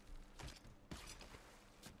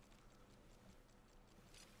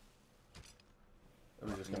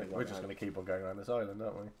 We're just gonna keep on going around this island,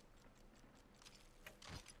 aren't we?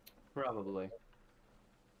 Probably.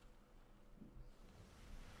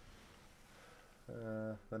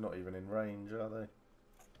 They're not even in range, are they?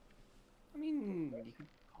 I mean, you could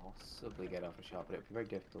possibly get off a shot, but it would be very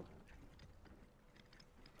difficult.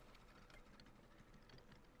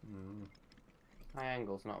 Hmm. High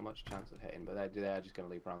angle's not much chance of hitting, but they're just going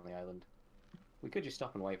to leap around the island. We could just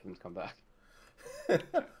stop and wait for them to come back.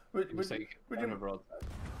 would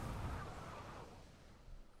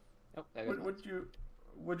you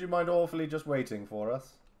would you mind awfully just waiting for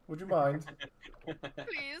us? Would you mind?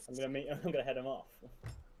 Please. I'm gonna head them off.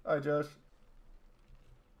 Hi, Josh.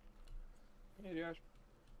 Hey, Josh.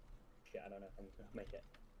 Shit, I don't know if I'm gonna make it.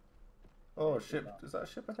 Oh, ship! Is that a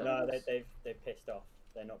ship ahead? No, of us? they've pissed off.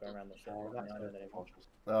 They're not going around the ship. Oh, They're on that's the island anymore.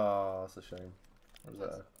 Oh, that's a shame. Or is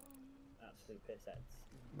that Absolute piss heads.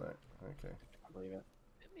 no? Okay. I believe it.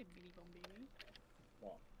 Maybe Bombini.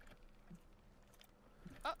 What?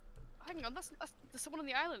 Oh, hang on. There's someone on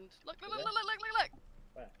the island. Look! Is Look! there? Look! Look! Look! Look!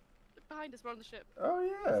 Where? Look behind us. We're on the ship. Oh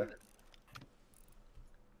yeah.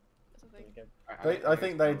 something. I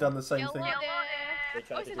think they'd done the same thing. They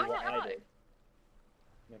tried Oh, to is do it what like I that? did.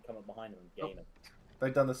 I'm gonna come up behind them and gain them.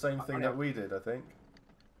 They'd done the same thing know. that we did, I think.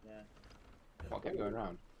 Yeah. What kept going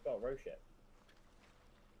around? Got a row ship.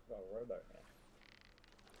 Got a rowboat here.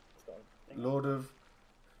 It's got a thing.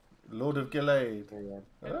 Lord of Gilade. Yeah.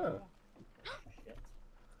 Ah, Shit.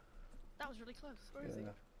 That was really close. Where is he? yeah.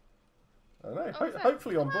 I don't know. Oh, is that-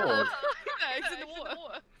 Hopefully on board. No, he's in the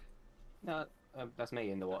water. No, that's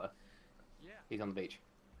me in the water. Yeah. He's on the beach.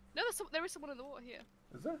 No, there is someone in the water here.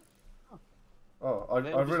 Is there? Oh. Oh, I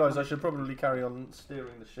They were just realised I coming- should probably carry on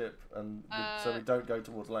steering the ship and so we Uh, don't go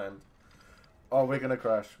towards land. Oh, we're gonna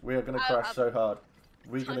crash. We are gonna crash so hard.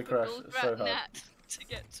 We're gonna Time for crash Bull so Rat hard. Nat to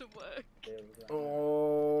get to work. There was that.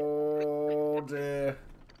 Oh dear.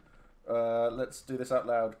 Let's do this out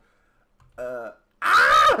loud.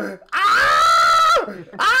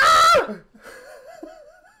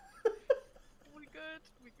 We good?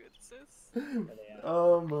 We good, sis? There they are.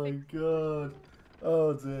 Oh my god.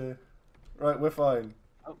 Oh dear. Right, we're fine.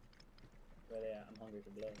 Where they are. I'm hungry to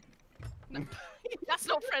blow. That's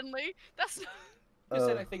not friendly. That's not... I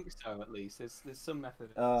said I think so, at least. There's some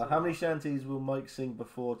method. How many shanties will Mike sing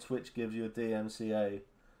before Twitch gives you a DMCA?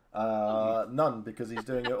 None, because he's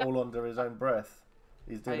doing it all under his own breath.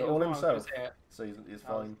 He's doing it all himself, so he's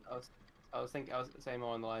fine. I was saying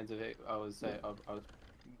more on the lines of it. I was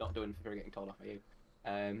not doing for getting told off by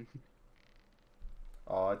you.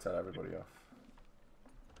 Oh, I tell everybody off.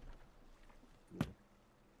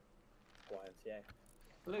 YMCA.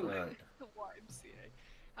 Blue. Right. The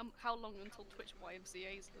YMCA. How long until Twitch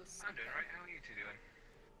YMCA's this? I'm doing right. How are you two doing?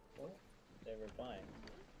 What? They're replying.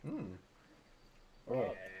 Oh.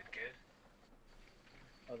 Good.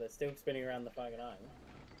 Oh, they're still spinning around the flag and island.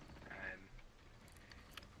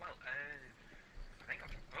 Well, I think I'm.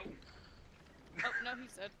 Oh. Oh, no,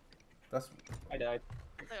 he's dead. That's I died.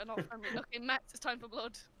 They are not friendly. Okay, Max, it's time for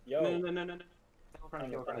blood. Yo! No.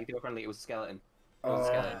 They were friendly. It was a skeleton. It was a Oh.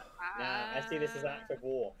 skeleton. Nah, I see this as an act of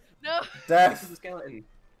war. No! This is death. a skeleton.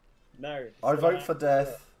 No. it's I still an vote for act of war.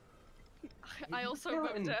 death. I also vote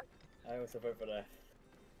Skeleton. death. I also vote for death.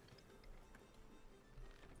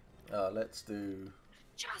 Let's do.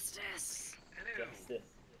 Justice! Hello. Justice.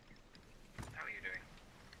 How are you doing?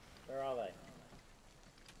 Where are they?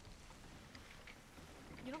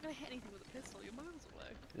 You're not gonna hit anything with a pistol, you're miles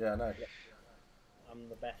away. Yeah, no. I'm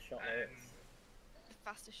the best shot there is. The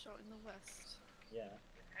fastest shot in the West. Yeah.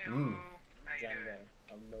 Hello. Mm. How you Django. doing?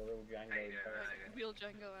 I'm the real Django. Hey, person. Real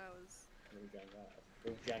Django hours. Real Django.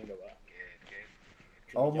 Real Djangoer.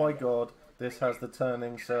 Good. Oh my god, this has the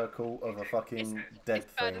turning circle of a fucking dead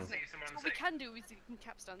It's bad, thing. isn't it? What we can do is we can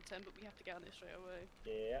capstan 10, but we have to get on it straight away.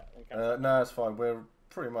 Yeah. we can- No, it's fine. We're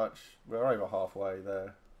over halfway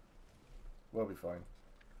there. We'll be fine.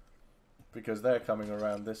 Because they're coming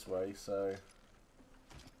around this way, so.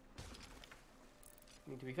 I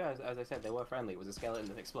mean, to be fair, as I said, they were friendly. It was a skeleton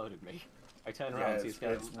that exploded me. I turned Yeah, around and see a it's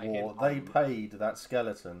skeleton. I hit war. him. They paid that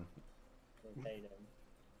skeleton. we paid them.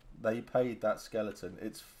 They paid that skeleton.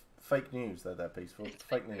 It's fake news. They're peaceful. It's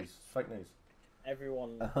Fake fake news. Fake news.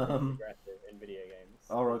 Everyone is Um, aggressive in video games.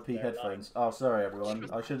 R.I.P. They're headphones. Oh, sorry everyone.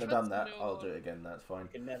 Trust- I shouldn't have done trust that. no I'll one. do it again. That's fine.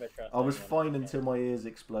 You can never trust I was anyone fine in the until game. my ears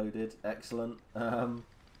exploded. Excellent.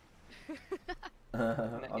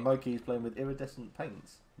 Moki's playing with iridescent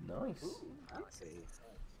paints. Nice. Ooh, fancy.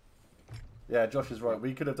 Yeah, Josh is right.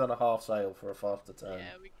 We could have done a half sail for a faster turn, Yeah,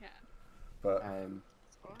 we can. but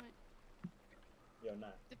It's alright. Yo, nah.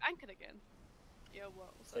 They've anchored again. Yo, what?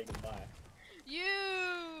 What's Say up? goodbye.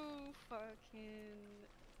 You fucking.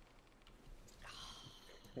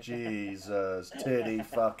 Jesus, titty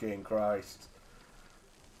fucking Christ.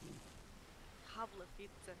 Havla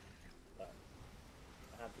pizza.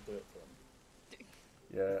 I have to do it to them.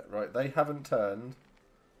 Yeah, right. They haven't turned,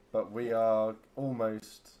 but we are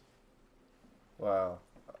almost. Wow.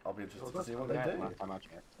 I'll be interested to see what they do. Last time I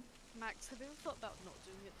checked. Max, have you ever thought about not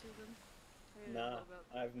doing it to them? Have you ever Nah, thought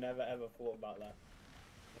about- I've never ever thought about that.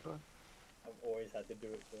 Never. I've always had to do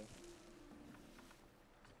it to them.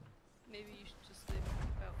 Maybe you should just think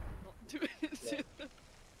about not doing it to Yeah. them.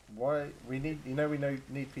 Why we need? We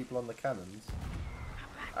need people on the cannons,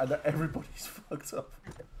 and everybody's fucked up.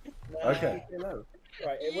 Nah, Okay. Hello.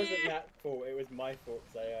 Right, it wasn't Yeah. that fault. It was my fault.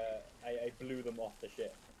 'Cause I blew them off the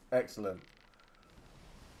ship. Excellent.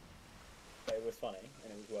 But it was funny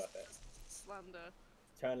and it was worth it. Slander.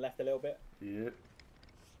 Turn left a little bit. Yeah.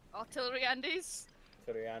 Artillery Andes.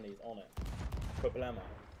 Toriani's on it. Problema.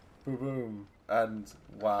 Boom boom. And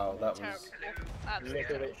wow, that Terrible. was A Absolutely.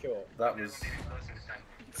 little bit short. that was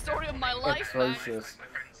Story of my life, man. atrocious. My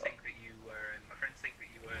friends think that you were. My friends think that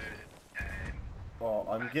you were Oh,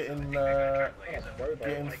 I'm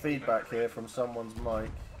getting feedback here from someone's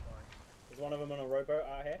mic. Is one of them on a rowboat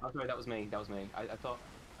out here? Oh, sorry, that was me. That was me. I thought.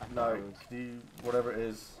 No, I was... do you, whatever it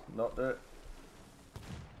is, not do it.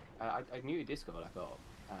 I muted Discord. I thought.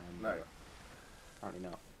 No. Apparently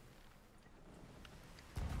not.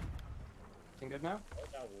 Think good now?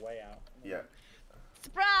 That was way out. Yeah.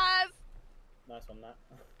 Surprise! Nice one, that.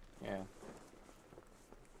 Yeah.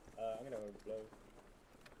 I'm gonna overblow.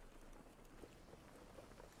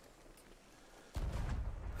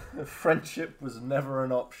 Friendship was never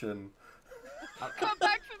an option. Come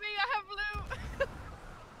back for me, I have loot!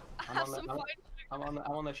 I have some fine I'm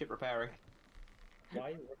on the ship repairing. Why are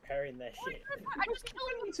you repairing their shit? I just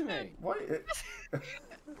killed To me. Why?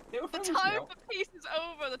 They were The friendly time now. for peace is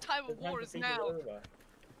over, the time of The time war for is peace now. over.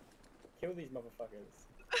 Kill these motherfuckers.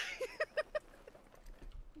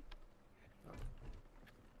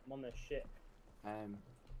 I'm on their ship. So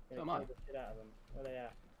Gonna am I. kill the shit out of them. Where they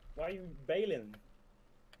at? Why are you bailing?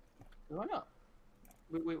 Why not?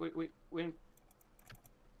 We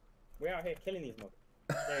We're out here killing these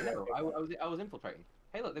motherfuckers. There you no, go. I was infiltrating.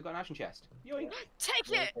 Hey, look, they've got an action chest. Yoink. Take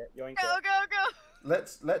Yoink it! yoink Go, it. go, go!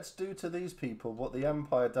 Let's do to these people what the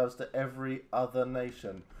Empire does to every other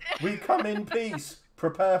nation. We come in peace.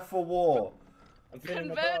 Prepare for war. I'm feeling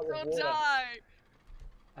Convert about with or water.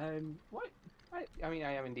 die! What? I mean,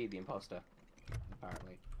 I am indeed the imposter.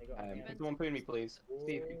 Apparently. They got me. Can someone poon me, please?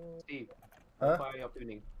 Steve, Huh? why are you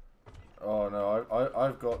pooning? Oh no,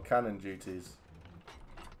 I've got cannon duties.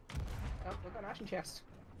 Oh, I've got an action chest.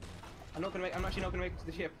 I'm actually not gonna make it to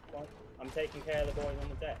the ship. I'm taking care of the boys on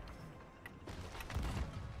the deck.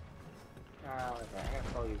 Ah, okay. I have to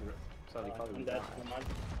follow you. Sorry, follow I'm you. dead. Never mind.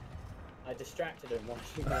 I distracted him while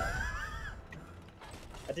she went.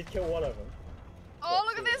 I did kill one of them. Oh,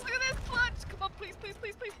 look at this, clutch! Come on, please, please,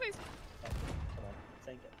 please, please, please! Come on,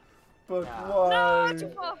 take it. But Nah. No, why? too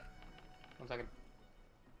far! 1 second.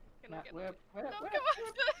 Can I Nah, get where? No, come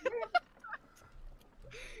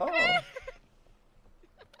on! Oh.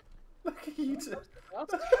 Look at you two. Go.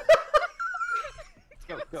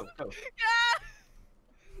 Yeah!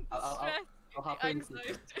 I'll hop in.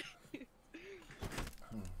 Anxiety.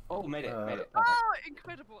 Oh, made it. Perfect. Oh,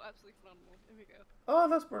 incredible, absolutely phenomenal. Here we go. Oh,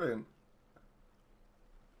 that's brilliant.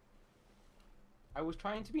 I was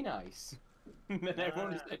trying to be nice. And then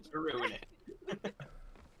everyone decided to ruin it.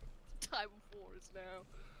 Time of war is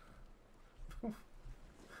now.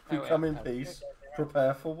 We come in peace.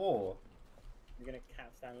 Prepare for war. You're gonna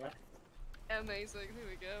capstan left. Amazing, here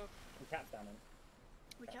we go. I'm capstaning.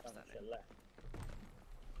 We kept Capstan standing. to the left.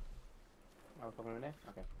 Oh, we're coming in there?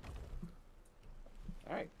 Okay.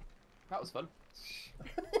 Alright. That was fun.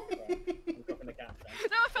 I'm dropping the capstan.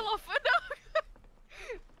 No, I fell off!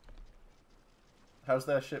 No! How's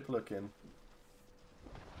their ship looking?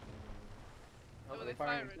 Oh, Oh, they're they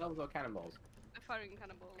firing firing. themselves or cannonballs? They're firing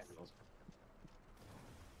cannonballs. Cannonballs.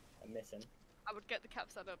 I'm missing. I would get the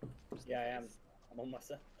capstan up. just in Yeah, I am. case. I'm on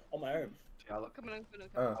my own. Shall I look? Come on, come on,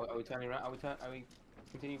 Oh. come on. Are we turning around? Are we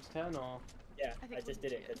continuing to turn or? Yeah, I think I we just can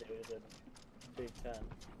did it see because it was a big turn.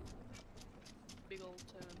 Big old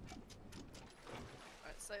turn.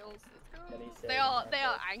 Right, sails, let's go. Many They sails, are okay.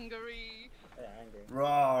 angry. They're angry.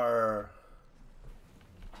 Roar!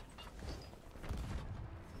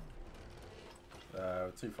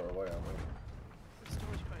 Too far away, aren't we? The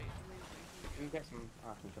storage crate, amazing. Can we get some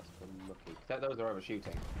action shots for lucky? Those are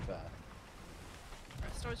overshooting. Fair.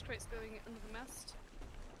 Right, storage crate's going under the mast.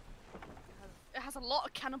 It has a lot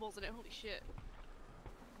of cannibals in it, holy shit.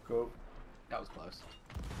 Cool. That was close.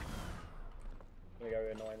 I'm gonna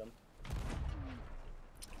go annoy them.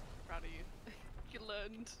 Proud of you. You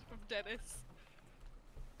learned from Dennis.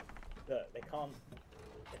 Look, they can't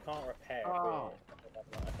repair Oh. if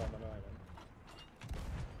I'm annoying them.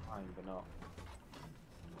 Fine, but not.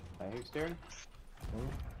 Who's steering? Oh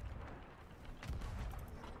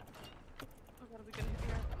god, are we gonna hit the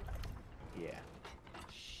airport? Yeah.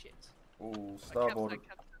 Shit. Ooh, Right, starboard.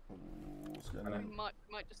 capstan. Ooh, what's going We on?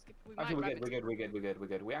 might just skip. We Actually, might we're good.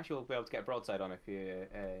 We actually will be able to get a broadside on if you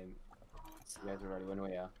guys are ready when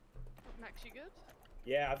we are. Max, you good?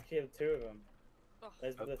 Yeah, I've killed 2 of them. Oh,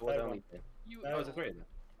 There's the Was third only one. two. you. No, Oh, was it 3 of them?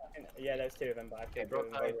 Yeah, there's 2 of them, but I've killed 2 of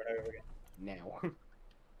them broadside. over and over again. Now.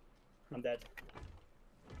 I'm dead.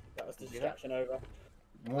 That was the You do that? distraction over.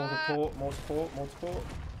 More support, more support, more support.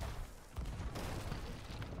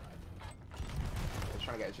 Just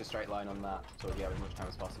trying to get a straight line on that so we have as much time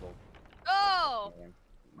as possible. Oh!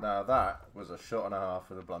 Now that was a shot and a half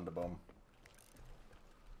with a blunder bomb.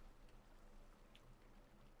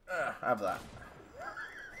 Have that.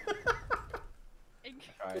 Ink.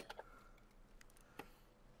 Right.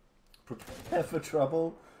 Prepare for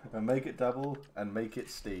trouble. And make it double and make it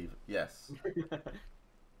Steve. Yes.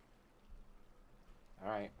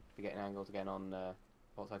 Alright, we're getting angles again on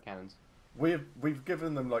outside cannons. We've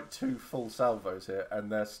given them like 2 full salvos here,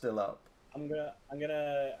 and they're still up. I'm gonna.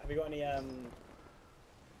 Have you got any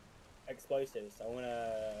explosives? I'm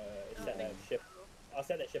gonna set that ship. I'll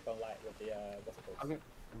set that ship on light with the what's it called?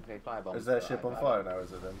 Okay, firebombs. Is their ship on fire now?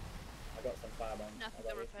 Is it then? I got some firebombs. Nothing,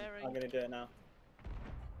 they're repairing. I'm gonna do it now.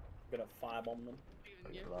 I'm gonna firebomb them.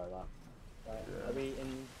 Even you. Like that. Right. Yeah.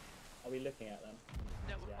 Are we looking at them?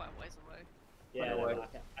 No, we're Yeah. quite a ways away. Yeah, Right away. I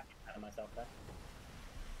can handle myself there.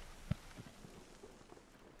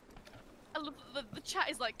 I love the chat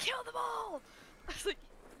is like, kill them all! I was like,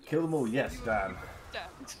 Kill them all, yes, you were Dan.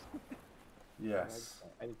 damned. Yes.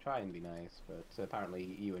 I'd try and be nice, but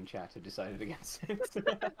apparently you and chat have decided against it.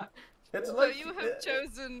 It's So like you have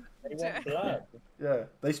chosen They death. want blood. yeah.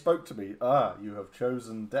 They spoke to me. Ah, you have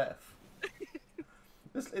chosen death.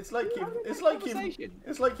 It's like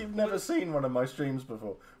you've never seen one of my streams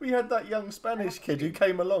before. We had that young Spanish kid who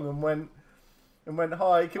came along and went,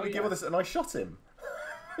 hi, can we give all this? And I shot him.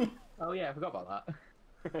 Oh yeah, I forgot about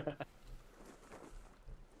that.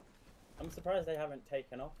 I'm surprised they haven't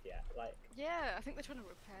taken off yet. Like, Yeah, I think they're trying to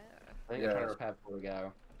repair. I think they're trying to repair before we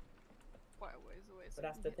go. Quite a ways away. but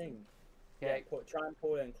that's the thing. Yeah. Try and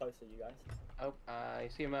pull in closer, you guys. Oh, I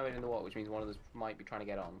see a mermaid in the water, which means one of us might be trying to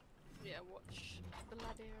get on. Yeah, watch the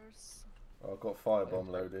ladders. I've got firebomb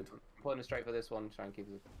loaded. I'm pulling it straight for this one, try and keep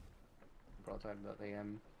the broadside, but the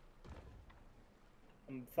I'm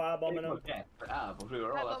firebombing them. but we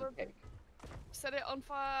were all out of cake. Set it on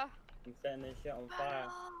fire. I'm setting this shit on Burn fire. it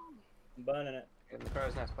all. I'm burning it. In the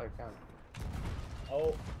crow's nest, play count.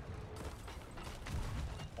 Oh.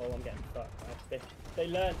 Oh, I'm getting fucked. They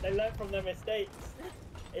learned from their mistakes.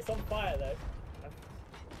 It's on fire though.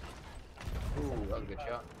 Ooh, that was a good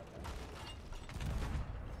shot.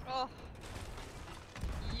 Oh.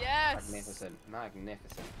 Yes. Magnificent,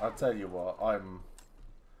 magnificent. I'll tell you what,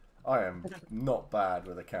 I am not bad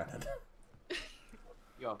with a cannon.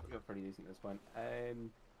 You're pretty decent at this point.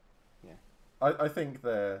 Yeah. I think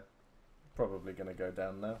they're probably going to go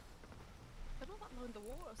down now. They're not that low in the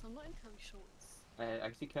water, so I'm not entirely sure it's... I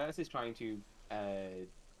can see Curtis is trying to,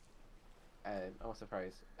 what's the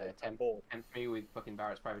phrase? Tempt me with fucking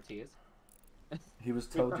Barrett's privateers. He was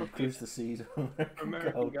told to cruise the seas.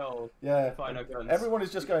 American gold. Yeah. Find our guns. Everyone is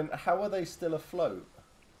just going, how are they still afloat?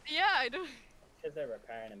 Yeah, I know. Because they're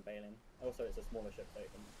repairing and bailing. Also, it's a smaller ship, so it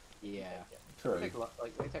can. Yeah. True.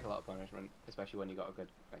 They take a lot of punishment, especially when you got a good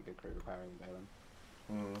crew repairing and bailing.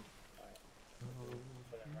 Mm.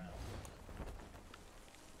 Put it around.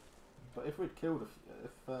 But if we'd killed,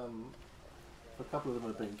 if a couple of them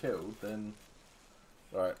had been killed, then...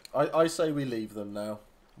 Right, I say we leave them now.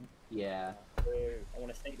 Yeah. I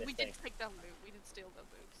want to sink this We thing. did take that loot. We did steal that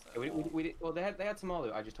loot. So. We did, well, they had some more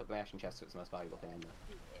loot. I just took the ashen chest, so it's the most valuable thing in there.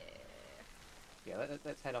 Yeah. Yeah,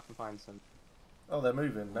 let's head off and find some. Oh, they're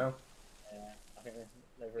moving now. Yeah, I think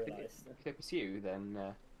they've If realised. they pursue, then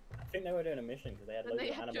I think they were doing a mission because they had And loads they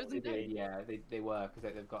of had animals. chosen death. yeah, they were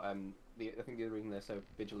because they've got I think the other reason they're so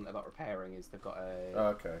vigilant about repairing is they've got a Oh,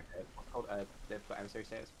 okay. what's called they've got emissary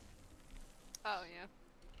status. Oh, yeah.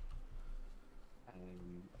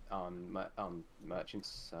 On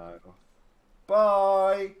merchants, so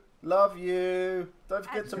Bye! Love you! Don't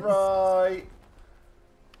forget to write!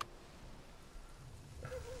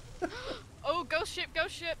 Oh, ghost ship,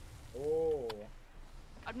 ghost ship! Oh,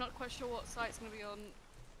 I'm not quite sure what site it's going to be on.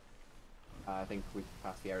 I think we've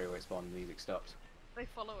passed the area where it spawned and the music stopped. They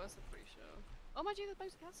follow us, I'm pretty sure. Oh my god, the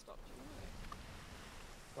music has stopped.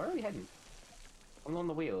 Where are we heading? I'm on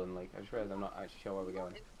the wheel and I just realised I'm not actually sure where we're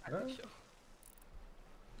going. I'm Huh? sure.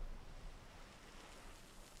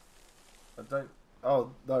 I don't... Oh,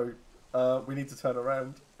 no. We need to turn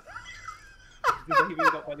around. They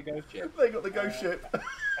got by the ghost ship. They got the ghost ship.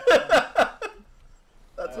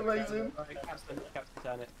 That's amazing. Right, Captain,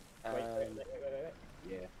 turn it. wait.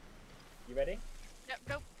 Yeah. You ready? Yep,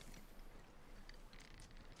 go.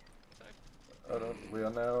 Sorry. Hold on. We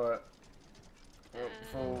are now at...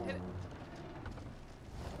 full... Hit it.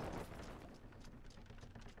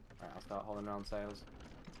 Right, I'll start hauling around sails.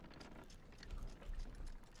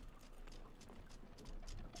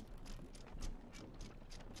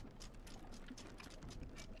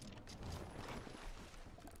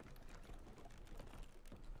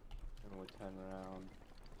 And we turn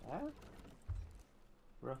around.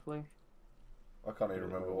 Roughly. I can't even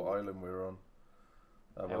remember what island we were on.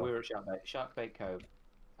 Oh, well. We were at Sharkbait Cove.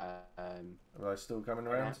 Are they still coming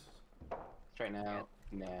around? Straight now.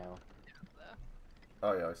 Now. There.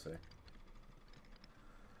 Oh, yeah, I see.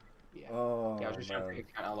 Yeah. Oh, Yeah, I was just trying to man.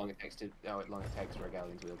 figure out how long it takes for a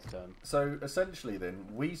galleon to wheel to turn. So essentially, then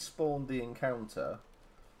we spawned the encounter,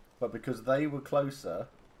 but because they were closer,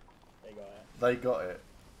 They got it. they got it.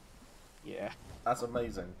 Yeah. That's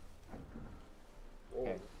amazing.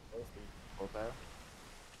 Okay. Roll speed. Full fail.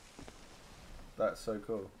 That's so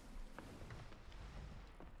cool.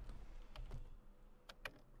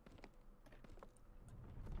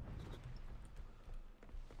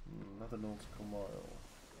 Another nautical mile.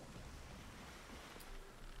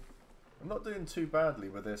 I'm not doing too badly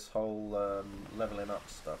with this whole leveling up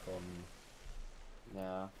stuff on.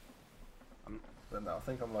 No. But no, I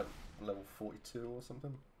think I'm like level 42 or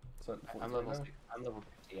something. So I'm 43 now? I'm level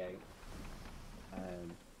 58.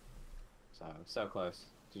 So close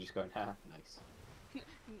to just going, ha, nice.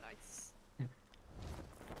 Nice. It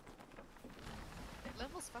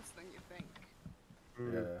levels faster than you think.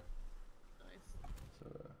 Yeah. Nice. So,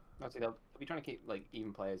 Obviously, they'll be trying to keep like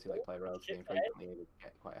even players who like play relatively infrequently would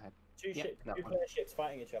get quite ahead. Two Yeah, that one. player ships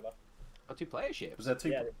fighting each other. Oh, 2-player ships. was there two?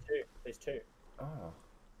 Yeah, there's two. There's two. Oh.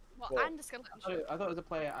 Well, Well, and the skeleton I ship. thought it was a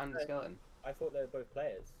player and a skeleton. I thought they were both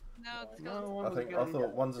players. No, the No, skeleton. one I was a think I skeleton.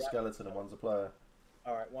 thought one's a skeleton and one's a player.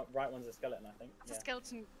 Alright, right one's a skeleton, I think. It's a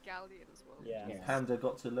skeleton galleon as well. Yeah. Yeah. Handa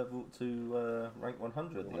got to rank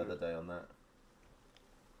 100 the other day on that.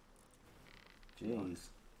 Jeez.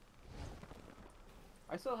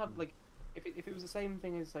 I still have like, if it was the same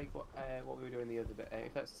thing as like what we were doing the other day,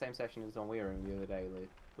 if that's the same session as on we were in the other day, like,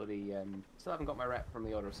 bloody still haven't got my rep from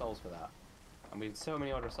the Order of Souls for that. And we did so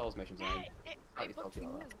many Order of Souls missions. And I'm It slightly booked salty me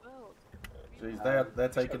about as well. Jeez, they're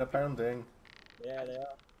taking a pounding. Yeah, they are.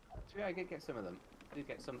 that. Yeah, I did get some of them. I did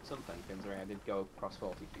get some things around. I did go across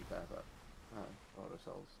 40 to be fair, but Order of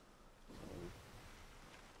Souls. So,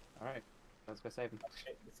 all right, let's go save them.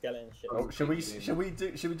 The skeleton ship. Oh, should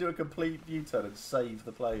we do a complete U-turn and save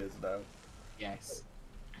the players now? Yes.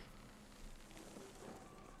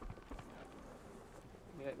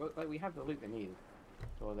 Yeah, well, like we have the loot they needed,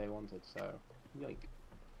 or they wanted. So, like,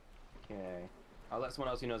 okay. I'll let someone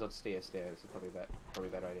else who knows how to steer. This is probably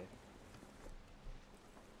a better idea.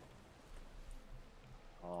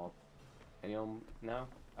 Oh, anyone? No.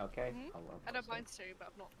 Okay. I don't mind steering, but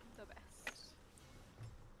I'm not the best.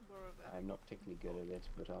 Moreover. I'm not particularly good at it,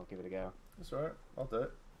 but I'll give it a go. That's alright, I'll do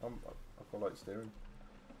it. I quite like steering.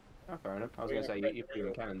 Oh, fair enough. I was We're going to say thread you're the pretty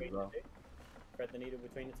needle cannons as between well. the two. Thread the needle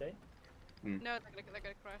between the two. No, they're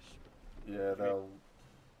gonna crash. Yeah,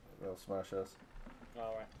 they'll smash us.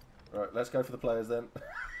 Alright. Right, let's go for the players then,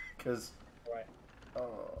 because Alright.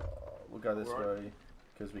 we'll go this Right. way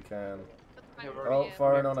because we can. But Yeah, I'm we're Oh, already in.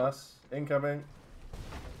 firing on us! Incoming.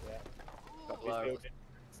 Yeah. Got Ooh. Who's blow. building?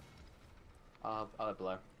 I'll let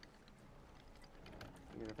blow.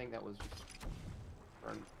 I think that was just. Oh,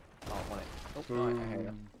 one it. Oh, right, I hear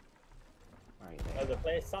you. Right Oh, there. the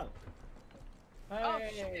player sunk. Oh,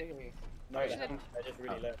 Hey! No, Right, they shit. haven't. They're just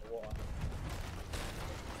really Oh. low in the water. Right,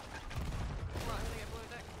 I'm gonna get blown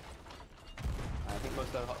deck. I think most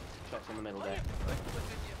of the hot shots on the middle Oh, there. yeah. Look at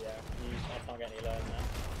you. Yeah, I can't get any lower than that.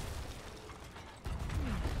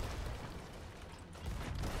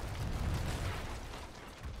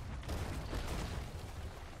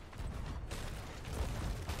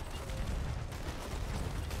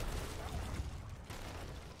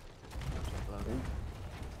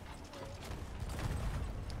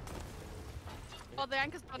 Oh, the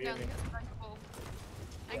anchor's gone down. Really? It's an anchor ball.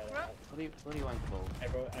 Anchor up. Bloody wank ball.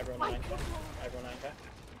 Everyone My anchor. God. Everyone anchor.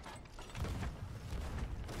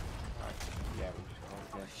 Alright, yeah, we just got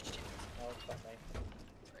Oh, yeah. shit. Oh, fuck me.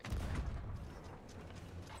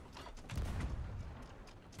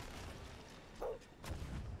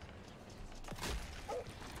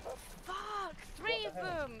 Fuck! 3 of the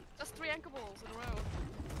hell? them! That's 3 anchor balls in a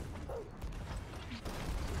row.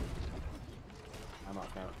 I'm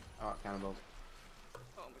out cannonballs.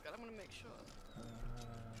 Oh my god, I'm gonna make sure.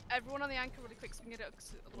 Everyone on the anchor really quick so we can get it up,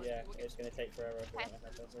 'cause otherwise Yeah, we'll get it's gonna take forever if we don't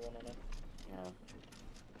have everyone on it. Yeah.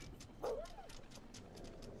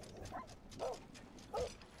 There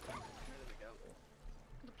we go.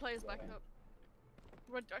 The player's back up.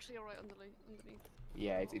 We're actually alright underneath.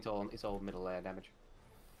 Yeah, it's all middle layer damage.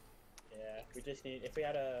 Yeah, we just need. If we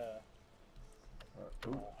had a.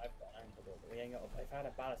 Ooh. I've got an anchor ball, but we ain't got. If I had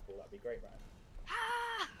a ballast ball, that'd be great, right?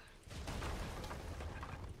 Ah!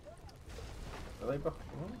 Are they back?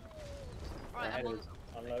 Right, Ahead I'm of on. us.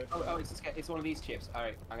 Unload. Oh, it's one of these chips.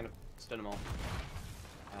 Alright, I'm gonna stun them all.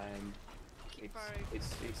 Keep firing.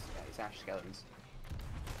 It's ash skeletons.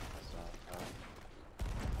 So,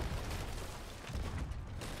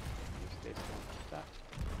 use this one, that.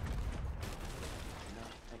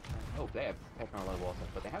 No, oh, they're on low water,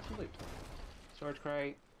 but they have some loot. Storage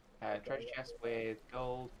crate, treasure chest with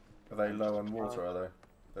gold, Are they low on water? Are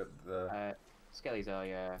they? Skellies are,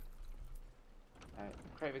 yeah.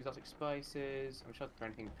 Crave exotic spices. I'm sure for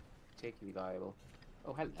anything particularly valuable.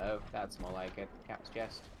 Oh, hello. That's more like it. Cat's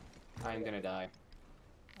chest. I'm gonna die.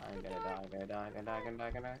 I'm gonna die. I'm gonna die. I'm gonna die. I'm gonna die.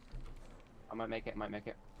 I'm gonna die. I might make it. Might make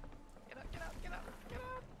it. Get up, get up, get up, get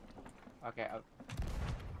up. Okay.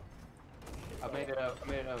 I've made it. I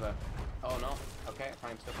made it over. Oh no. Okay.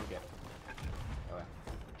 I'm stuck on ship. Away.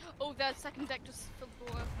 Oh, their second deck just filled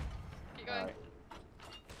with water. Keep going. Alright.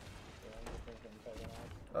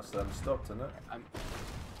 That's them stopped, isn't it?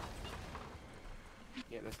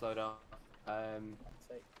 Yeah, they're slowed off.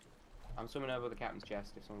 I'm swimming over the captain's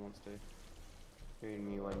chest if someone wants to. Doing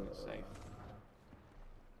me when it's safe.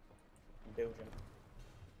 Belgium.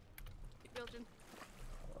 Keep building.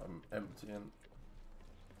 I'm emptying.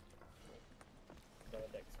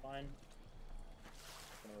 Deck's fine.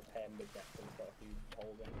 I'm gonna repair mid deck because it's got a few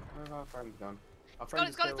holes in it. Where have our friends gone? Our It's gone, friends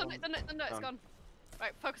it's gone, are it's still done, it's done, it's gone.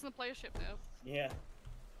 Right, focus on the player ship now. Yeah.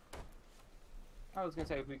 I was gonna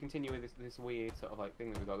say if we continue with this weird sort of like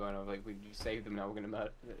thing that we got going on, like we just saved them now we're gonna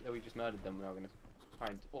murder. We just murdered them. Now we're gonna try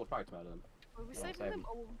to murder them. Were we Yeah, saving save them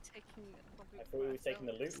or were we taking it? I thought we were taking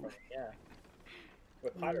the loot from it, yeah.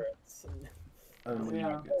 We're pirates. Only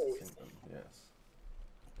Yeah. you get to sink them. Yes.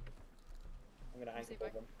 I'm gonna anchor See if I-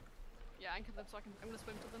 them. Yeah, anchor them so I'm gonna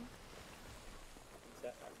swim to them.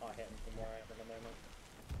 Except I can't hit them from where I am at the moment.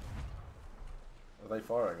 Are they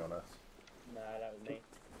firing on us? Nah, that was me.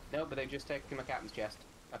 No, but they've just taken my captain's chest.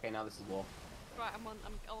 Okay, now this is war. Right, I'm on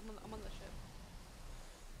the ship.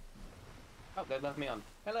 Oh, they left me on.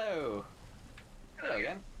 Hello. Hello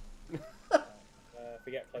again. If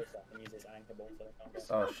we get close up and use this anchor ball so they can't get.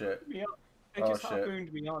 Oh shit. Me on. They Oh, just shit.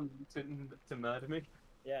 harpooned me on to murder me.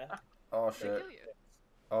 Yeah. Oh Did they shit. kill you?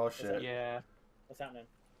 Oh shit. Yeah. What's happening?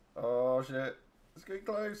 Oh shit. It's getting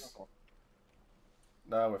close. Oh,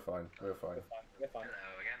 No, we're fine. We're fine. we're fine. We're fine.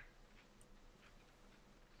 Hello again.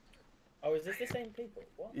 Oh, is this the same people?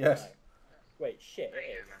 What? Yes. No. Wait, shit,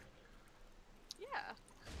 it is. Yeah.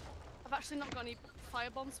 I've actually not got any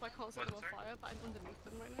fire bombs, so I can't set them on fire, but I'm underneath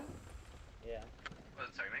them right now. Yeah. Well,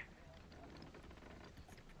 sorry, mate.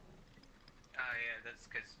 Yeah, that's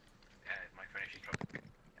because my furniture is probably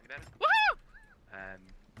any better. Woo!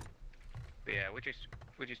 But yeah, we're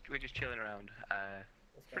just chilling around.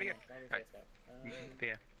 What's Pretty going good. on? Right. Right.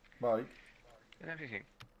 Yeah, Mike, and everything.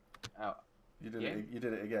 Oh, you did Yeah? it. You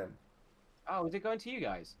did it again. oh, is it going to you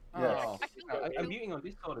guys? Yes. Oh, I feel I'm muting on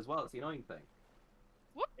Discord as well. It's the annoying thing.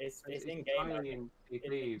 It's in game. entirely in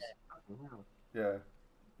Thieves. Fucking hell. Yeah.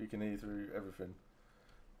 You can hear through everything.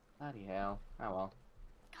 Bloody hell. Oh well.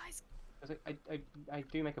 Guys, 'Cause I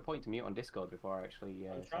do make a point to mute on Discord before I actually.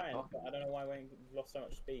 I'm start trying, talking. but I don't know why we've lost so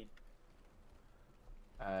much speed.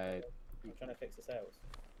 I'm trying to fix the sails.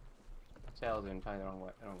 Sales are entirely the wrong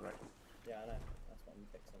way. Wrong direction. Yeah, I know. That's what I'm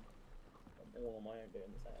fixing. I'm all on my own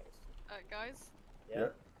doing the sails. guys, Yeah.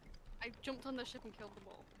 I jumped on the ship and killed them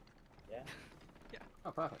all. Yeah.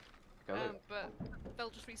 Oh, perfect. Go loot. But they'll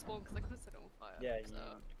just respawn because I couldn't set it on fire. Yeah,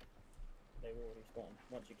 so. They will respawn.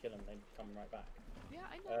 Once you kill them, they come right back. Yeah,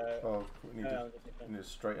 I know. Oh, we need no, to, I'm just we need to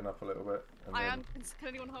straighten up a little bit. And I then... am. Can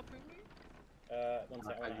anyone harpoon me? one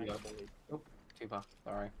second. I do I that. Oh, too far.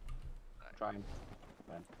 Sorry. Trying.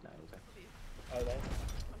 No, it was it. Oh, there.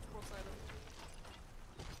 I'm cross island.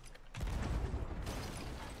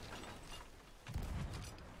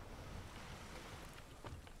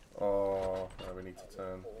 Oh, no, we need to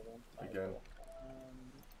turn again.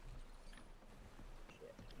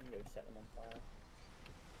 Shit, I'm gonna go set them on fire.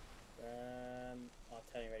 Our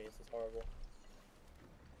turning radius is horrible.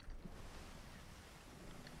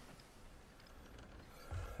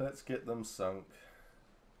 Let's get them sunk.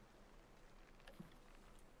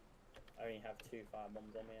 I only have 2 fire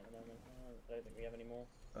bombs on me at the moment. I don't think we have any more.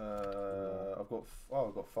 I've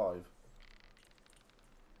got 5.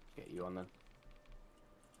 Get you on then.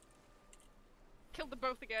 Killed them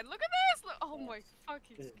both again. Look at this! Look, oh my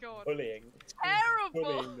fucking This is god. bullying. Terrible!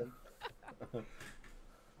 Bullying them.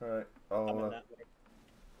 Right. Coming I'll. that way.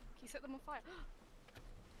 Can you set them on fire? I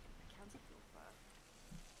can set them on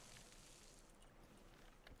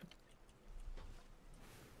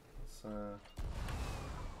fire.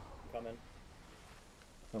 Coming.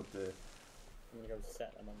 Oh dear. I'm gonna go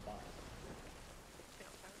set them on fire. They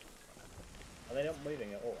got fire. Are they not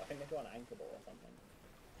moving at all? I think they've got an anchor ball or something.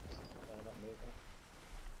 They're not moving.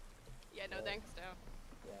 Yeah, no, thanks down.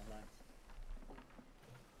 Yeah, nice.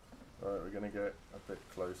 Alright, we're gonna get a bit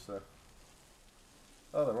closer.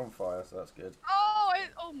 Oh, they're on fire, so that's good.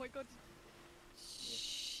 Oh my god.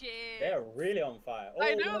 Shit. They are really on fire. Oh,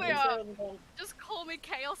 I know one of they the are. sails have gone. Just call me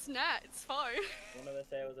Chaos Net, it's fine. One of the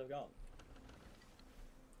sails have gone.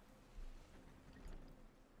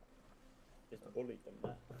 Just bullied them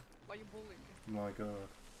there. Why you bullying me? My God.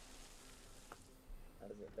 How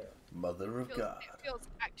does it feel? Mother of God. It feels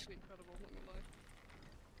actually incredible, not gonna lie.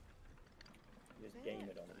 You just game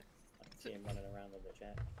it on them. I can see him running around with the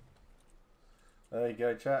chat. There you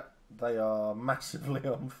go, chat. They are massively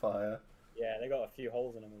on fire. Yeah, they got a few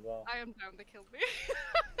holes in them as well. I am down, they killed me.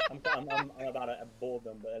 I'm about to board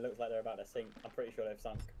them, but it looks like they're about to sink. I'm pretty sure they've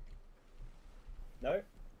sunk. No?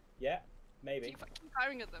 Yeah? Maybe. Keep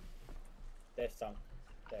firing at them. They're sunk.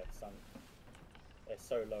 They're sunk. They're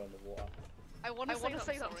so low in the water. I want to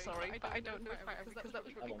say that I'm sorry, but I don't know if I am because that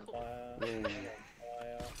was I'm really on cool. fire. I'm on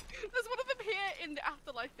fire. There's one of them here in the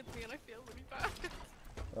afterlife with me and I feel really bad.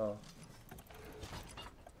 Oh.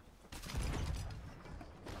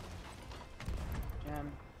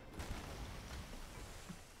 Jam.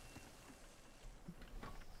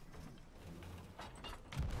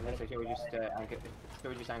 So should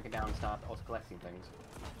we just anchor down and start auto collecting things?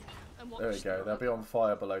 And There we go. They'll be on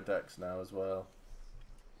fire below decks now as well.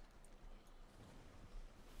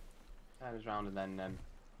 Turns round and then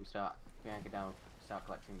we anchor down, start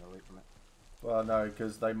collecting the loot from it. Well, no,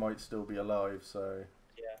 because they might still be alive, so...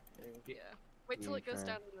 Yeah. Wait till it goes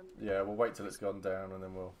down and then... Yeah, we'll wait till it's gone down and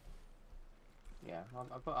then we'll... Yeah,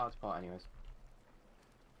 I'll put our spot anyways.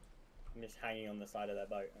 I'm just hanging on the side of their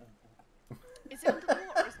boat. Is it under the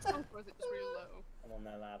water? Is it sunk or is it just really low? I'm on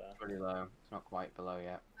their ladder. It's pretty low. It's not quite below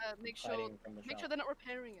yet. Make Hiding from the sure shark. they're not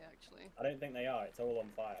repairing it actually. I don't think they are. It's all on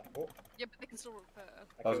fire. Oh, Yeah, but they can still repair.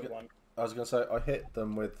 I was killed one. I was going to say, I hit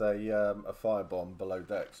them with a firebomb below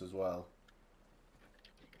decks as well.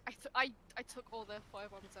 I took all their fire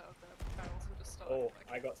bombs out of their barrels and just started. Oh,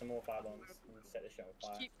 like, I got some more fire bombs. And set the shit on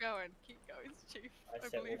fire. keep going, Chief. I I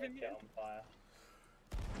set all believe that in shit you. on fire.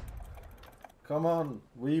 Come on,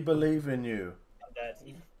 we believe in you. I'm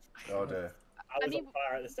dead. Oh dear. I was mean- on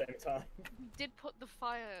fire at the same time. We did put the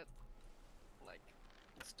fire, like,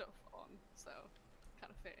 stuff on, so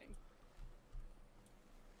kind of fitting.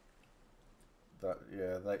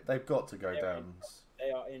 They've got to go They're down. in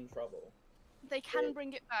They are in trouble. They can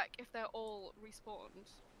bring it back if they're all respawned,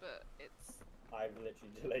 but it's... I've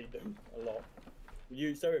literally delayed them a lot.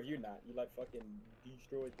 So have you, Nat. You like fucking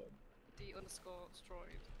destroyed them.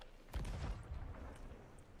 D_destroyed.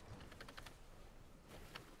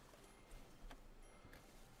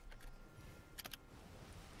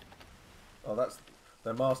 Oh, that's...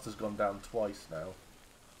 Their master's gone down twice now.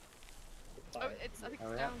 Oh, I think Oh, it's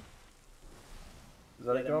yeah. down. Is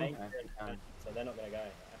that Yeah, it they're gone? main- Okay. So they're not gonna go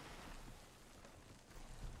anywhere.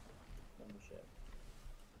 Oh shit.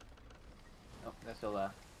 Oh, they're still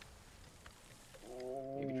there.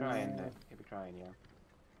 Keep trying, yeah.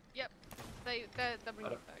 Yep, they're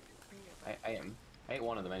bringing it back. Bringing it back. I hit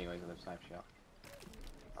one of them anyways with a sniper shot.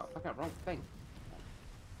 Oh, fuck up, wrong thing.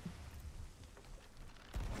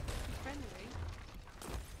 Friendly.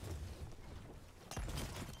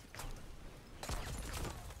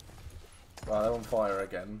 Right, they're on fire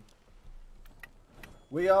again.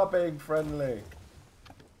 We are being friendly.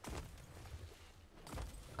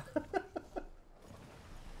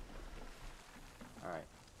 Alright.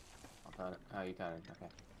 I'll turn it. Oh, you turn it,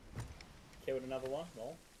 okay. Killed another one.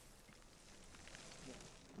 No.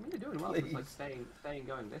 I mean, they're doing well, it's like Please. staying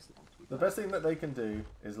going this long. The best thing that they can do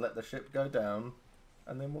is let the ship go down,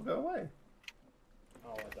 and then we'll go away.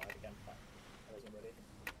 Oh, I died again. Fuck. I wasn't ready.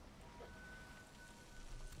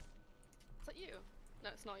 Is that you? No,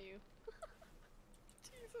 it's not you.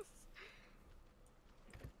 Jesus.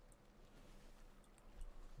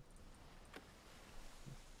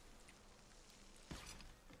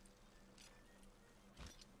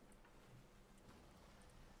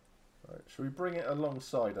 Right, should we bring it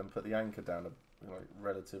alongside and put the anchor down, like,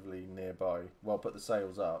 relatively nearby? Well, put the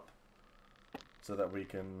sails up, so that we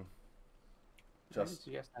can just...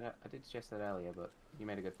 I did suggest that earlier, but you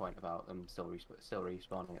made a good point about them still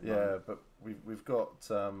respawning at the Yeah, moment. but we've got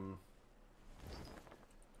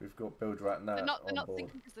Build Rat Nat They're not on board.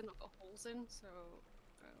 thinking because they've not got holes in, so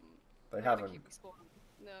They they're gonna haven't. keep respawning.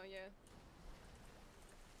 No, yeah.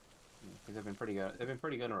 Because they've been pretty good. They've been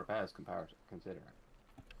pretty good on repairs considering.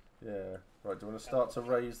 Yeah. Right. Do you want to start to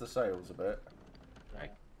raise the sails a bit?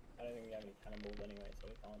 Right. I don't think we have any cannonballs anyway, so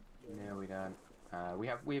we can't. do No, we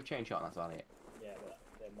don't. We have chain shot, and that's about it. Yeah, but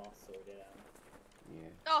their masts already down. Yeah.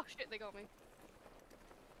 Oh shit, they got me.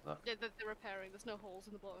 Look. Yeah, they're repairing. There's no holes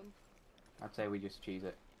in the bottom. I'd say we just cheese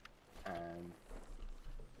it.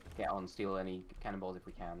 Get on, steal any cannonballs if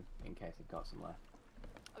we can, in case they've got some left,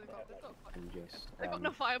 Oh, and just. they've got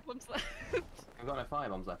no fire bombs left. We've got no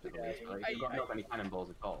firebombs left at Yeah, least, but if I- we've got not many cannonballs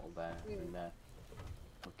at all there, Mm. then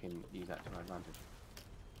we can use that to our advantage.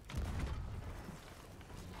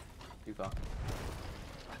 Too far.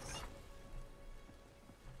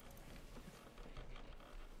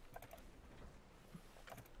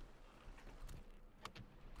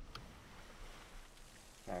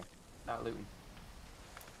 Start looting.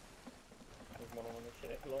 There's one on the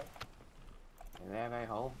ship, look. They have a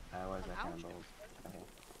hole. Where's their Ouch. cannonballs? Okay.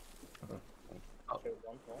 Oh, Killed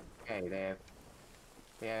one, one. okay,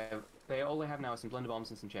 they all they have now is some blunderbombs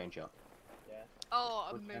and some chain shot. Yeah, Oh,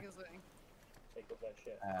 Okay. amazing. take up their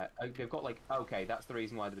shit. They've got like okay, that's the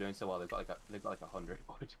reason why they're doing so well. They've got like 100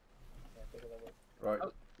 wood. Yeah, take up their wood. Right.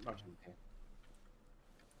 Oh, okay.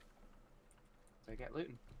 So get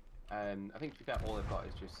looting. I think to be fair, all they've got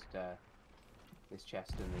is just this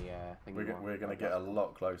chest and the thing. We're going to get a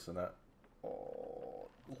lot closer than that.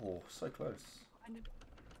 Oh, so close. I know.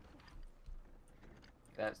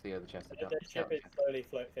 That's the other chest. The ship is slowly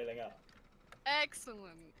filling up. Excellent.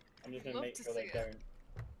 I'm just gonna Love make to sure they see it.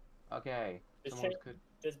 don't. Okay. Does Someone ship- could.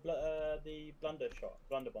 Does the blunder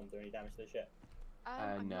bomb do any damage to the ship?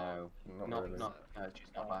 I'm No, Not not really. not. It's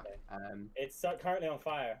just not Oh, that. okay. It's currently on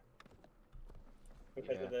fire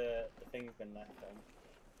because Yeah. of the thing's been left on.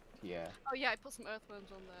 Yeah. Oh yeah, I put some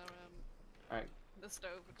earthworms on there. Alright. The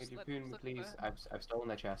stove. Could you let- boon, let please? burn. I've stolen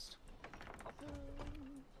their chest.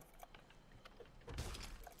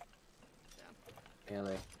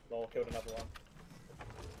 Nearly. Lol, killed another one.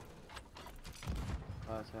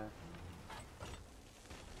 But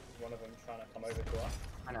One of them trying to come over to us.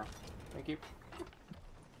 I know. Thank you.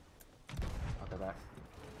 I'll go back.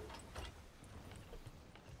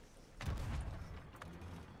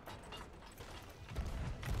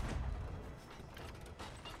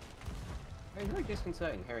 It's very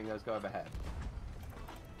disconcerting hearing those go overhead.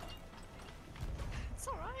 It's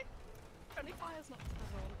alright. Friendly fire's not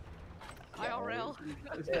turned on. Yeah,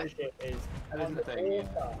 IRL. Their ship is That isn't the thing, yeah.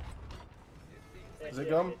 underwater. Their Is it ship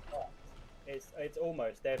gone? is hot. It's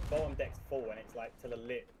almost. Their bottom deck's full and it's like to the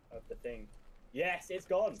lip of the thing. Yes, it's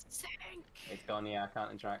gone. Sink. It's gone, yeah, I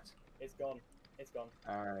can't interact. It's gone. It's gone.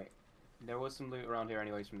 Alright. There was some loot around here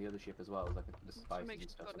anyways from the other ship as well, like the So spices make and sure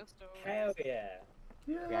stuff. you've got a stove. Hell yeah.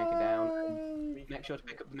 Anchor down. Yay! Make sure to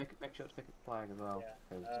pick up make sure to pick up the flag as well.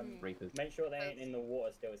 Yeah. 'Cause Reapers. Make sure they ain't in the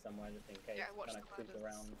water still somewhere just in case. Yeah, watch Kind the of cruise ladders.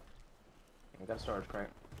 around. We've got a storage crate.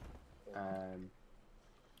 Cool.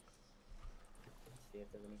 See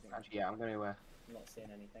if there's anything. Actually, yeah, I'm gonna I'm not seeing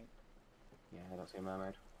anything. yeah, I don't see a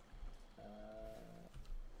mermaid. Uh,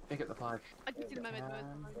 Pick up the flag. I can see the mermaid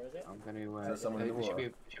bird. where is it? I'm gonna. Is there someone in the it should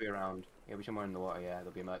water? be around. Yeah, be somewhere in the water. Yeah,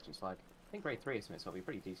 there'll be a merchant's flag. I think grade 3 is something, so it'll be a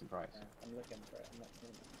pretty decent price. Yeah, I'm looking for it. I'm not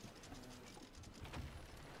seeing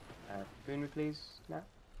it. Boon me, please. No.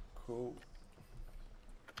 Cool.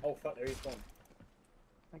 Oh fuck! There is one.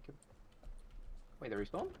 Thank you. Wait, they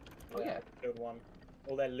respawn? Oh yeah. Killed one.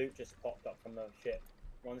 All their loot just popped up from the ship.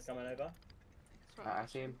 One's coming over. That's right. I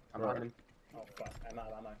see him. I'm Right. behind him. Oh fuck! I'm out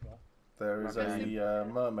of ammo. Well, There is Okay. a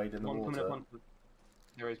mermaid in the One coming water. up on.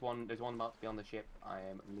 There is one. There's one marked to be on the ship. I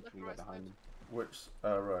am literally right behind him. Which?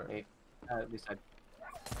 Right. Hey, this side.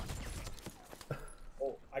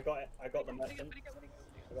 Oh, I got it. I got the What do you merchant. get? What do you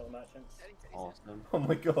get? I got the merchant. Awesome. Oh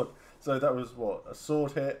my god. So that was what? A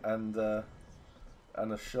sword hit and a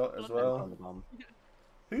shot as On well. the bomb.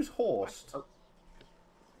 Who's Horst? Oh.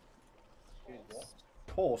 Who's what?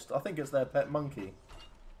 Horst. I think it's their pet monkey.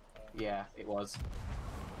 Yeah, it was.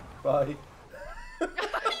 Bye. Shot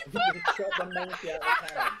the monkey out of the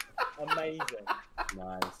cannon. Amazing.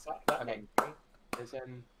 Nice. Fuck that Okay. monkey.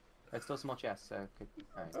 There's still some more chests. So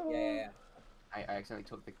alright. Yeah. I accidentally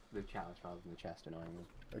took the chalice rather than the chest, annoyingly.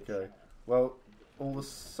 Okay. Well, all the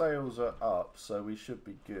sails are up, so we should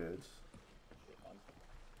be good.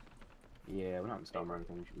 Yeah, we're not in storm or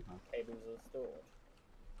anything. We should be fine. Cables are stored.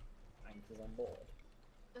 Anchors on board.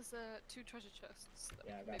 There's 2 treasure chests. That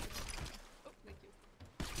Yeah, I we got can it. maybe- Oh, thank you.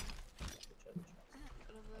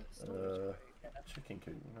 Another storage tray. Chicken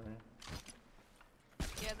coop. No.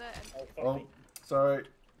 Yeah, they're empty. Oh, fuck Oh, me. sorry.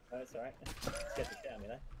 No, it's alright. Get the shit out of me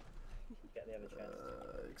there. Get the other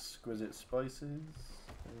chest. Exquisite spices.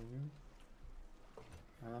 There you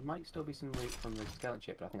There might still be some loot from the skeleton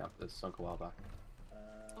ship, but I think that was sunk a while back.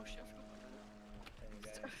 Oh shit, I forgot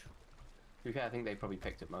There you go. To be fair, I think they probably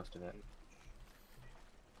picked up most of it.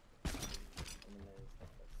 And then there's like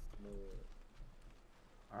a small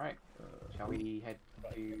Alright, shall we head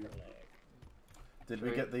right, to... leg. Did Should we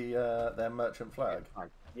we- get their merchant flag?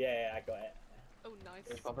 Yeah, I got it. Oh, nice.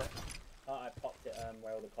 Let's pop it. Oh, I popped it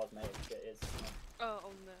where all the cosmetic shit is. Oh,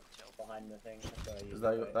 on the shelf. Behind the thing. That's where I Because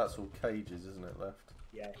used it. that's all cages, isn't it, left?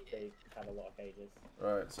 Yeah, they have a lot of cages.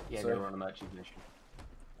 Right. Yeah, so, they were on a merchant mission.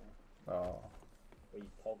 oh, We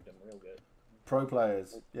pogged them real good. pro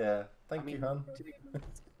players. Yeah. Thank I mean, you, hun.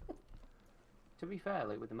 To be fair,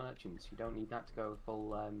 like with the merchants, you don't need that to go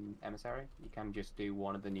full emissary. You can just do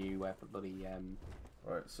one of the new bloody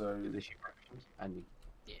Right. So the shipwreck missions, and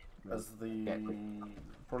you, as the Yeah, quick.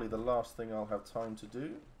 probably the last thing I'll have time to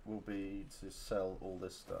do will be to sell all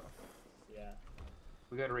this stuff. Yeah.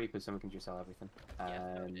 We go to Reapers, and we can just sell everything.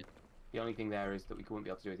 Yeah, we did. The only thing there is that we won't be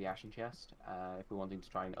able to do with the Ashen Chest. If we're wanting to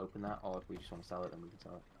try and open that, or if we just want to sell it, then we can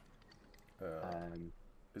sell it.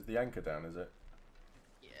 Is the anchor down, is it?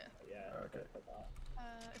 Yeah. Yeah. Okay.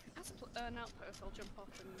 If it has an outpost, I'll jump off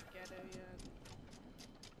and get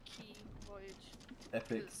a key voyage.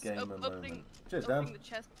 Epic 'Cause gamer opening- moment. Cheers, Opening Dan. the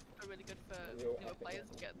chests are really good for Real newer epic players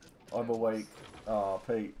to moment. get the I'm tokens. awake. Oh,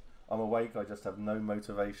 Pete. I'm awake. I just have no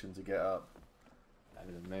motivation to get up. I'm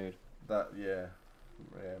in the mood. Yeah,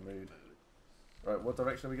 mood. Right, what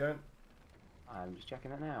direction are we going? I'm just checking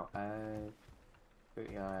that now.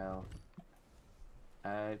 Booty Isle.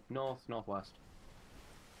 Northwest.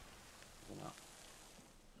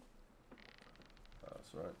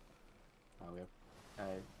 That's right. Oh, we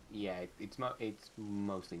have. Yeah, it's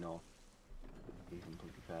mostly north. To be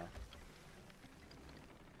completely fair.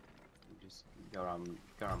 You just go around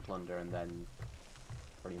plunder, and then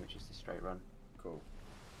pretty much just a straight run. Cool.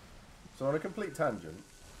 So on a complete tangent,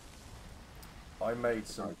 I made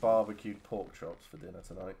some barbecued pork chops for dinner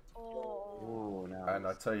tonight. Oh. Oh, no. And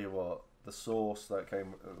I tell you what, the sauce that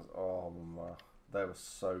came, oh my, they were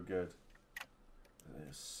so good. It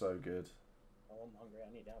was so good. Oh, I'm hungry.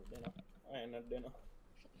 I need to have dinner. I ain't had dinner.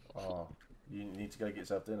 Oh, you need to go get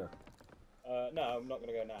yourself dinner. No, I'm not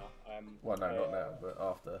gonna go now. Well, no, not now, but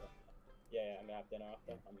after. Yeah, I'm gonna have dinner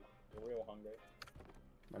after. I'm real hungry.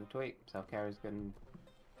 Another tweet. Self-care is good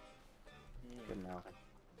now.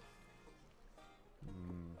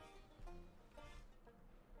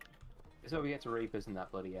 It's where we get to Reapers and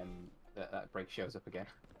that bloody that break shows up again.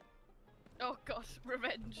 Oh god,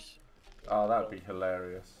 revenge. Oh, that would be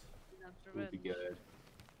hilarious. That's It would be revenge. good.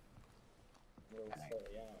 Real Okay.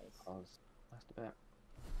 30 hours. Last a bit.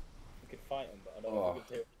 We could fight them, but I don't know if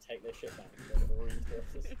we could take their shit back and go to the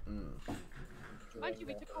resources. Mind you,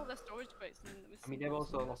 we took all their storage space and it was I mean, they've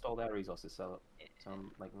also lost all their resources, so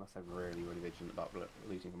I'm like, unless they're really, really vigilant about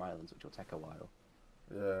losing from islands, which will take a while.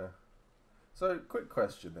 Yeah. So, quick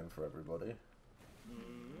question then for everybody.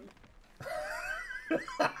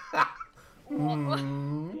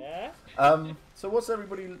 Yeah? So what's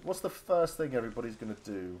the first thing everybody's going to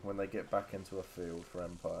do when they get back into a field for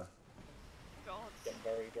Empire? God. Get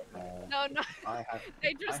very drunk. No, I have,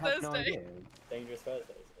 Dangerous I have Thursday. no idea. Dangerous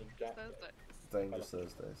Thursdays. Exactly. Thursday. Dangerous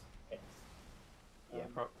Thursdays. Yes. Yeah,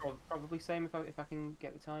 probably same if I can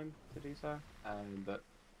get the time to do so. But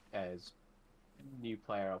as new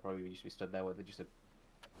player, I'll probably just be stood there with it, just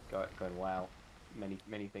going wow,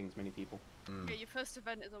 many things, many people. Yeah, your first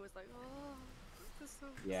event is always like, oh, this is so,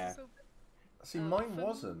 Yeah. this is so See, mine fun.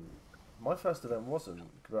 wasn't. My first event wasn't.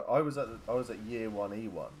 But I was at year 1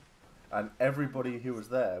 E1, and everybody who was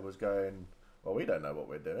there was going, well, we don't know what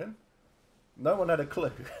we're doing. No one had a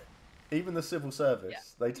clue. Even the civil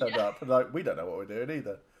service, they turned up and like, we don't know what we're doing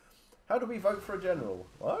either. How do we vote for a general?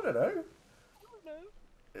 Well, I don't know. I don't know.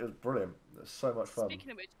 It was brilliant. It was so much fun.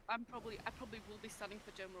 Speaking of which, I probably will be standing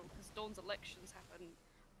for general because Dawn's elections happen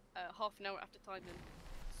half an hour after timing.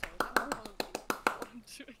 So that will probably be what I'm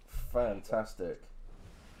doing. Fantastic.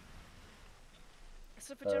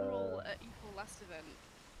 So for general, equal last event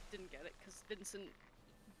didn't get it because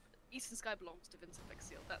Eastern Sky belongs to Vincent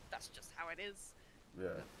Bexil. That's just how it is. Yeah.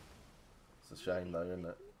 It's a shame though, isn't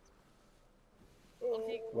it?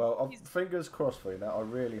 Oh. Well, fingers crossed for you now. I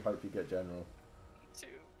really hope you get general. Too.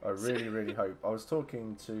 I really, really hope. I was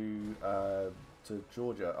talking to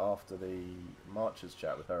Georgia after the Marchers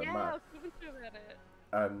chat with her and Yeah, I Matt, was talking to her about it.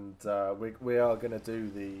 and we are gonna do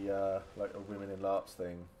the like a Women in LARPs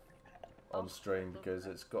thing on stream because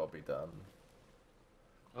it's got to be done.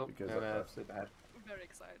 Oh, Because no, sleep ahead. I'm very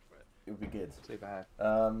excited for it. It would be good. Sleep ahead.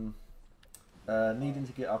 Needing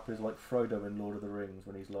to get up is like Frodo in Lord of the Rings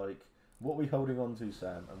when he's like, "What are we holding on to,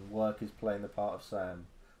 Sam?" And work is playing the part of Sam.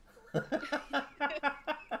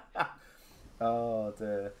 Oh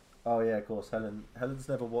dear. Oh yeah, of course. Helen's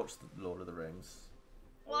never watched the Lord of the Rings.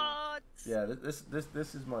 What? Yeah, this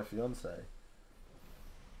is my fiance.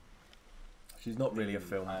 She's not really a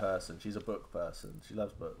film person. She's a book person. She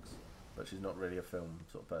loves books, but she's not really a film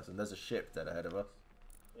sort of person. There's a ship dead ahead of us.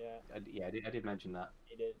 Yeah. I did mention that.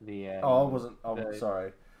 He did. The Oh, I wasn't.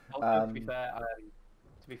 Sorry. also, to be fair,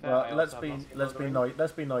 Well, I let's also be have not seen Lord of the Rings. nice.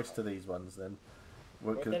 Let's be nice to these ones then.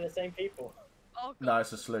 But they're the same people. Oh, God. No,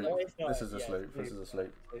 it's a sloop. No, it's not. This is a Yeah, sloop. it's This is a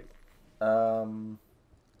sloop. Sleep.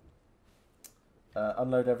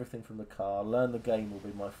 Unload everything from the car. Learn the game will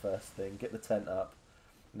be my first thing. Get the tent up.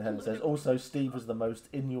 And Helen says, also, Steve was the most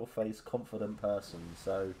in-your-face, confident person.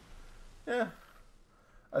 So, yeah.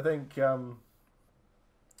 I think I'm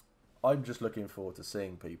just looking forward to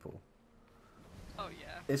seeing people. Oh,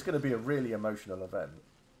 yeah. It's going to be a really emotional event.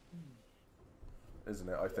 isn't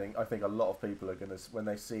it? I think a lot of people are gonna, when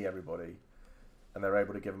they see everybody and they're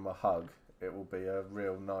able to give them a hug, it will be a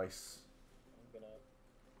real nice I'm gonna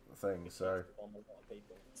thing. So on a lot of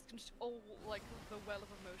people. It's just all like the well of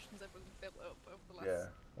emotions everyone's built up over the last yeah,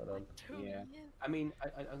 hold on. like 2 Yeah. years. I mean, I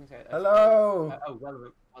was gonna say. Hello. Oh,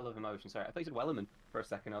 well of emotion. Sorry, I thought you said Wellerman for a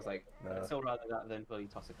second. I was like, No. I'd still rather that than bloody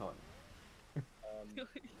toss a coin.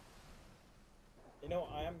 You know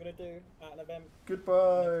what I am gonna do at an event?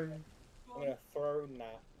 Goodbye. I'm gonna throw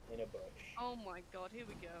Nat in a bush. Oh my god, here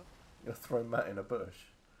we go. You're throwing Matt in a bush.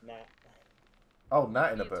 Nat. Oh,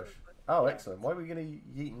 Nat in a Into bush. bush. Oh, Yeah. excellent. Why are we gonna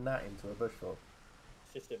yeet Nat into a bush for?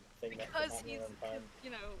 It's just a thing that Because can he's, happen on time. you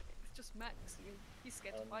know, it's just Max. And he's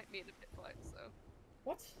scared to fight me in a pit fight, so.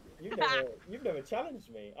 What? You've never challenged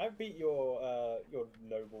me. I beat your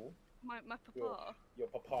noble, My papa. your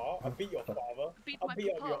papa. I beat your father. beat I my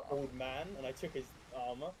beat up your papa. old man, and I took his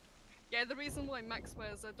armor. Yeah, the reason why Max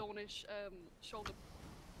wears a Dornish shoulder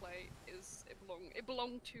plate is it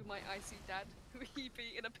belonged to my icy dad, who he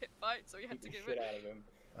beat in a pit fight, so he had Beat to the give shit it. out of him.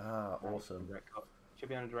 Ah, awesome. Should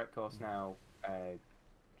be on a direct course now,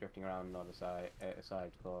 drifting around on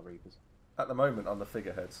aside for Reapers. At the moment, I'm the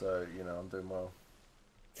figurehead, so you know I'm doing well.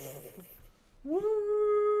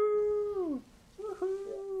 Woo!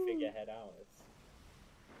 Woohoo! Figurehead hours.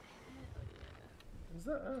 Is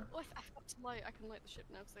that? Oh, I forgot to light. I can light the ship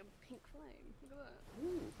now because I have a pink flame. Look at that.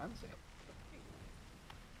 Ooh, fancy.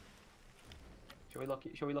 Shall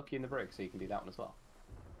we lock you in the brig so you can do that one as well?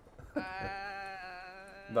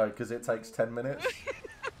 No, because it takes 10 minutes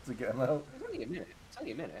to get them out. It's only a minute. It's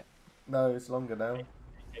only a minute. No, it's longer now. It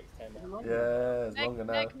takes 10 minutes. Yeah, it's longer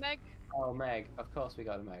now. Meg. Oh, Meg. Of course we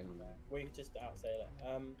got a Meg on there. We could just outsail it.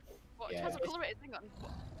 What? Yeah. How's it colour it? Hang on.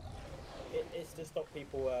 It's to stop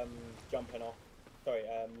people jumping off. Sorry,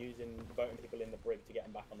 voting people in the brig to get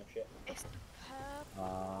them back on the ship. It's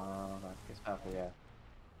purple. It's purple, yeah.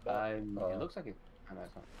 But It looks like it. I know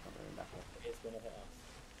it's not really that way. it's gonna hit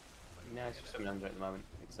us. No, it's just swimming under at the moment.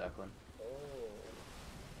 It's circling. Oh.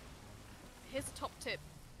 Here's a top tip.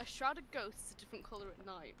 A shrouded ghost is a different colour at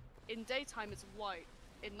night. In daytime it's white.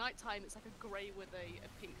 In nighttime it's like a grey with a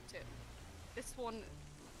pink tip. This one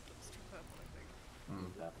looks too purple, I think.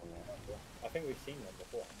 Purple, yeah. I think we've seen them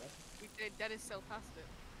before, haven't We did. Dennis sailed past it.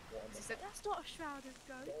 we? What on He the said, "That's not a shrouded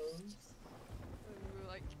ghost." And we were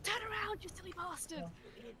like, "Turn around, you silly bastard!"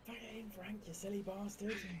 Bring it in, Frank, you silly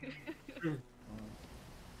bastard.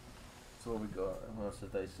 So what we got? What else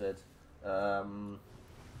have they said?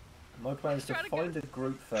 My plan is to Trying to find a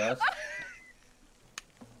group first.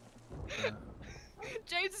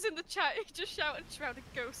 James is in the chat. He just shouted, "Shrouded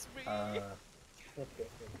ghost, me!"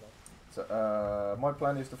 So my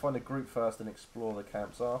plan is to find a group first and explore the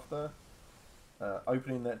camps after.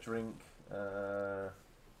 Opening that drink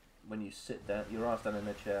when you sit down, your ass down in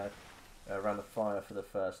a chair around the fire for the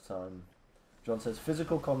first time. John says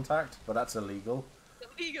physical contact, but that's illegal.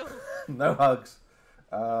 Illegal. No hugs.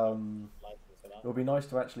 License for that. It would be nice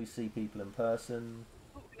to actually see people in person.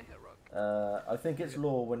 Oh, we're gonna hit a rock. I think it's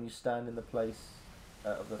law when you stand in the place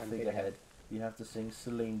of the And figurehead, you have to sing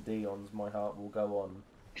Celine Dion's "My Heart Will Go On."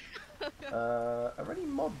 Are any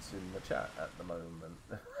mods in the chat at the moment?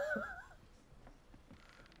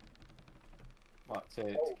 What,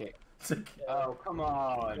 to kick? To- Oh, come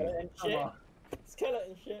on! Skeleton Come shit. on!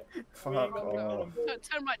 Skeleton shit. Fuck We ain't got no off. cannonballs.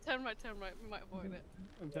 Turn right. We might avoid it.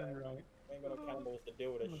 I'm turning right. We ain't got no cannonballs to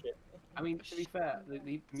deal with this shit. I mean, to be fair,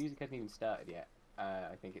 the music hasn't even started yet.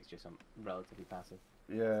 I think it's just relatively passive.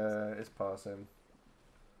 Yeah, it's passing.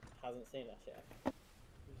 Hasn't seen us yet.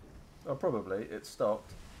 Oh, probably. It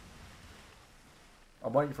stopped.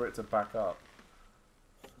 I'm waiting for it to back up.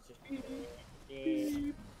 It's just...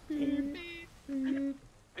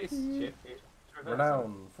 This ship is reversing.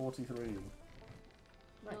 Renown 43.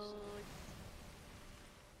 Nice.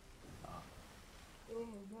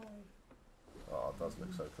 Oh, it does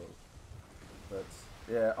look so cool. But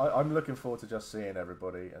yeah, I'm looking forward to just seeing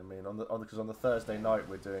everybody. I mean, because on the Thursday night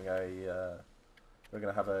we're doing we're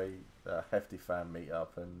gonna have a hefty fan meet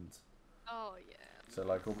up, and Oh yeah. so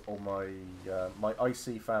like all my my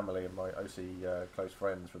IC family and my OC close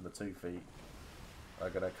friends from the 2 feet are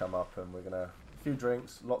gonna come up, and we're gonna a few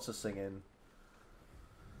drinks, lots of singing.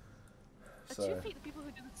 Are So 2 feet the people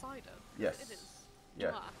who do the cider? yes, It is.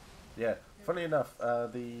 yeah. Mwah. Yeah, funny enough,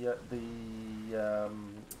 the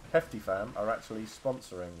Hefty fam are actually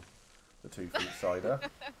sponsoring the 2 feet cider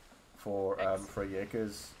for a year,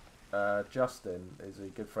 because Justin is a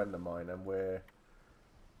good friend of mine, and we're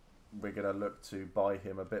gonna look to buy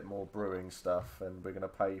him a bit more brewing stuff, and we're gonna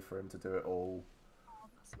pay for him to do it all. Oh,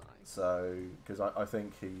 that's nice. So, because I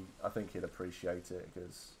think he'd appreciate it,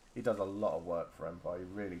 because he does a lot of work for Empire. He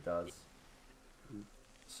really does.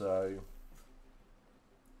 So,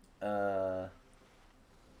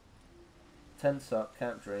 tents up,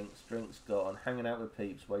 camp drinks gone, hanging out with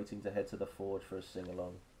peeps, waiting to head to the forge for a sing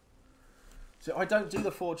along. So I don't do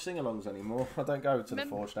the forge sing-alongs anymore. I don't go to the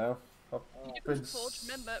forge now. You go to the forge,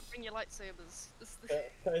 remember, bring your lightsabers.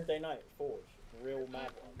 Thursday night, forge. Real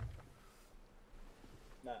mad one.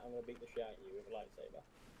 Nah, I'm gonna beat the shit out of you with a lightsaber.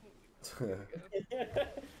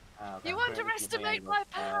 You underestimate my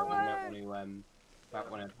power! Might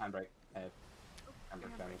want to handbrake.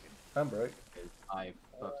 Handbrake damage. Handbrake? I've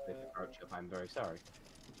fucked this approach up, I'm very sorry.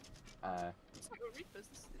 It's like a Reaper's.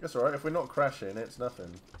 That's alright, if we're not crashing, it's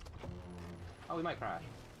nothing. Oh, we might crash.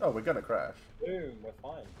 Oh, we're gonna crash. Boom, we're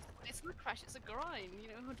fine. It's not a crash, it's a grind, you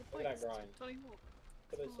know, 100 Look at points. that grind. 20 more.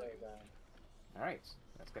 Put it so down. Alright,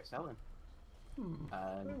 let's get selling.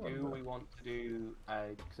 I Do we want to do,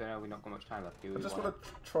 because I know we've not got much time left, do we just want to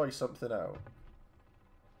try something out.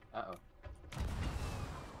 Uh-oh.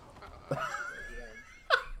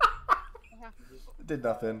 It did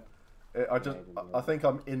nothing. I think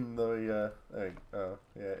I'm in the, oh,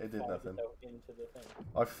 yeah, it did nothing. Into the thing.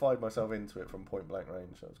 I fired myself into it from point blank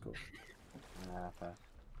range, that was cool. Fair.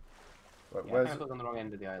 Right, Yeah, I kind of was on the wrong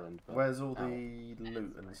end of the island. But where's all the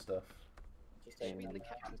loot and stuff? Just Maybe in the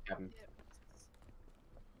captain's cabin. cabin.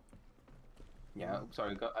 Yeah,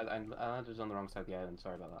 sorry, I was on the wrong side of the island,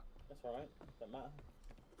 sorry about that. That's alright, don't matter.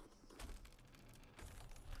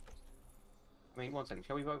 I mean, one second,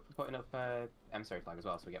 shall we vote for putting up emissary flag as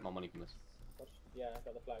well, so we get more money from this? Yeah, I've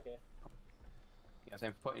got the flag here. Yeah,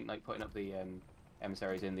 so putting up the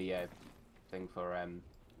emissaries in the thing for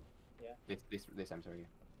this emissary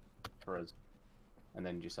for us, and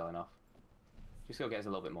then just selling off. Just go get us a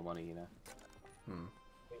little bit more money, you know.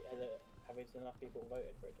 Wait, have we enough people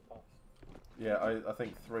voted for it to pass? Yeah, I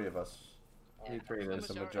think 3 of us. Three of us. It's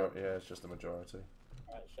a majority. Yeah, it's just a majority.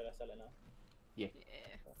 Alright, should I sell it now? Yeah.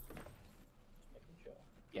 Just making sure.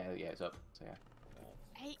 Yeah, it's up. So yeah.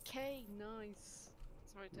 Nice. 8k, nice.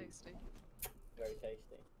 It's very tasty. Very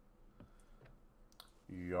tasty.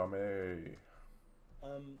 Yummy.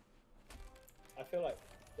 I feel like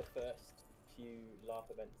the first few laugh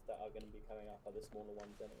events that are going to be coming up are the smaller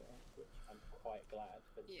ones anyway, which I'm quite glad.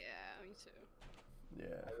 Yeah, me too.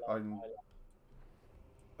 Yeah,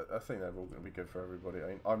 I think they're all going to be good for everybody. I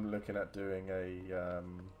mean, I'm looking at doing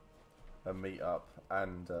a meet-up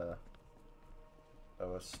and a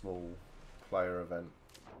small player event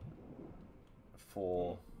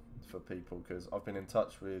for people, because I've been in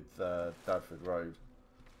touch with Dadford Road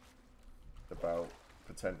about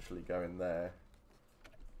potentially going there,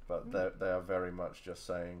 but they are very much just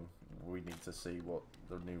saying we need to see what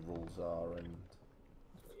the new rules are, and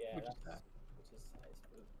yeah, Which is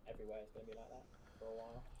it's everywhere it's going to be like that for a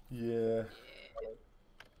while. yeah.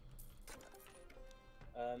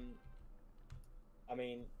 I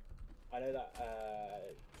mean, I know that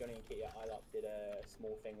Johnny and Kitty at ILAP did a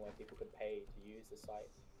small thing where people could pay to use the site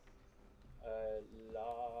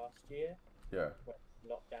last year. Yeah. When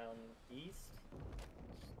lockdown eased,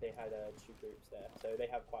 they had 2 groups there, so they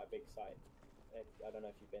have quite a big site. I don't know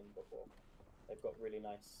if you've been before. They've got really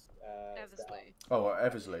nice. Eversley. Oh,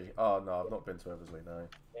 Eversley. Oh no, I've not been to Eversley. No.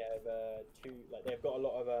 They have they've got a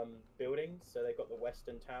lot of buildings. So they've got the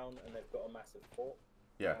Western Town, and they've got a massive fort.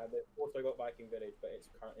 Yeah. They've also got Viking Village, but it's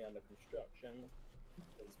currently under construction.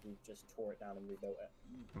 We just tore it down and rebuilt it.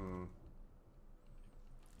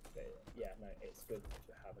 But, yeah, no, it's good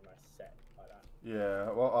to have a nice set like that.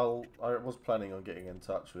 Yeah. Well, I was planning on getting in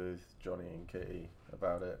touch with Johnny and Kitty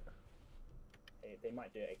about it. They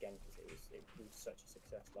might do it again because it was such a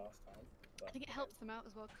success last time. But, I think it helps them out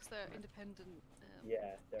as well because they're independent.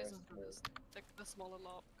 Yeah, they're business owners. They're the smaller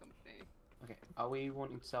LARP company. Okay, are we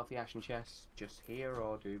wanting to sell the Ashen Chest just here,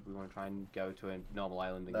 or do we want to try and go to a normal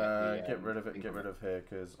island and get rid of it. Get rid of here,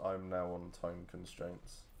 because I'm now on time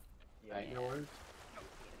constraints. Yeah, no worries.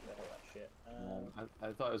 all that shit.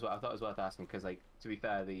 I thought it was worth asking because, like, to be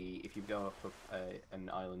fair, if you go up an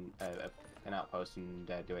island, an outpost and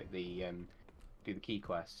do the key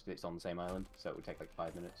quest, it's on the same island, so it would take like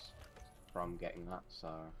 5 minutes from getting that. So,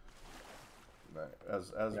 no,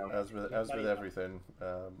 as with everything,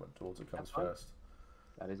 daughter comes first.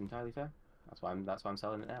 that is entirely fair. That's why I'm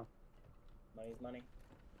selling it now. Money's money.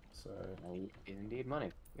 So Money is indeed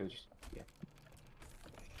money. It was just Shit,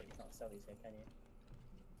 you can't sell these here, can you?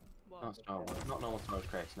 Well, not normal storage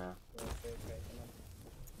crates now. Yeah, very great, come on.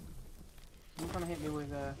 You trying to hit me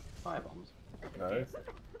with fire bombs? no,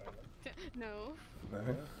 no. no,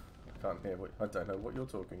 I can't hear what. I don't know what you're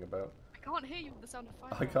talking about. I can't hear you with the sound of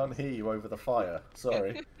fire. I can't hear you over the fire.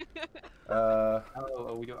 Sorry. Oh,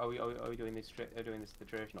 are we doing this the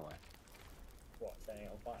traditional way? What, setting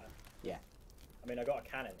it on fire? Yeah. I mean, I got a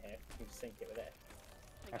cannon here. You can sink it with it.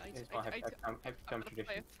 Have come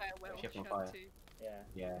tradition. Farewell Ship on shot fire. to- Yeah.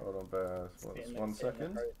 Yeah. Hold on, bear. Spitting One the- spitting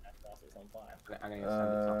second. the crow's nest whilst it's on fire. I'm going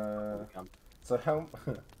to stand So how,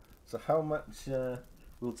 so how much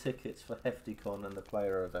will tickets for HeftyCon and the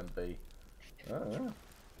player event be? Oh,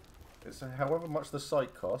 it's however much the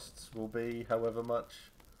site costs will be however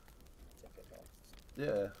much. Ticket costs.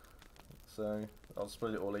 Yeah. So I'll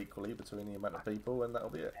split it all equally between the amount of people, and that'll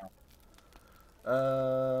be it.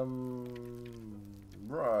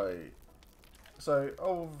 Right. So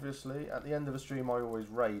obviously, at the end of a stream, I always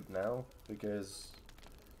raid now because,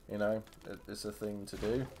 you know, it's a thing to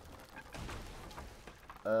do.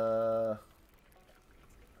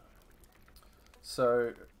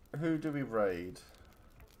 So who do we raid?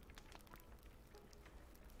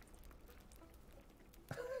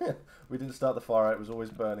 We didn't start the fire. It was always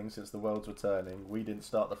burning since the worlds were turning. We didn't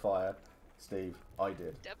start the fire. Steve, I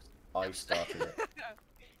did. I started it.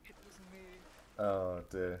 It was me. Oh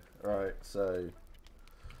dear. Right, so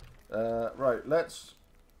right, let's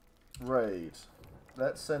raid.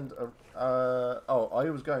 Let's send a oh, I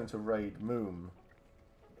was going to raid Moom.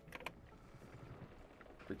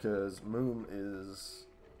 Because Moom is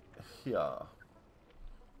here.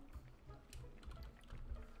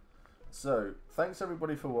 So, thanks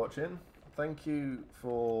everybody for watching. Thank you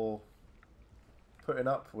for putting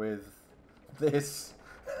up with this.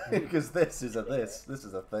 Because this is a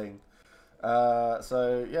thing.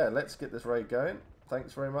 So yeah, let's get this raid going.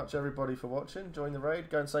 Thanks very much everybody for watching. Join the raid.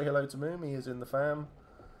 Go and say hello to Moom. He is in the fam.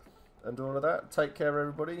 And all of that. Take care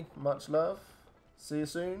everybody. Much love. See you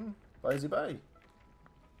soon. Bye. Bye.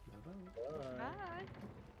 Bye.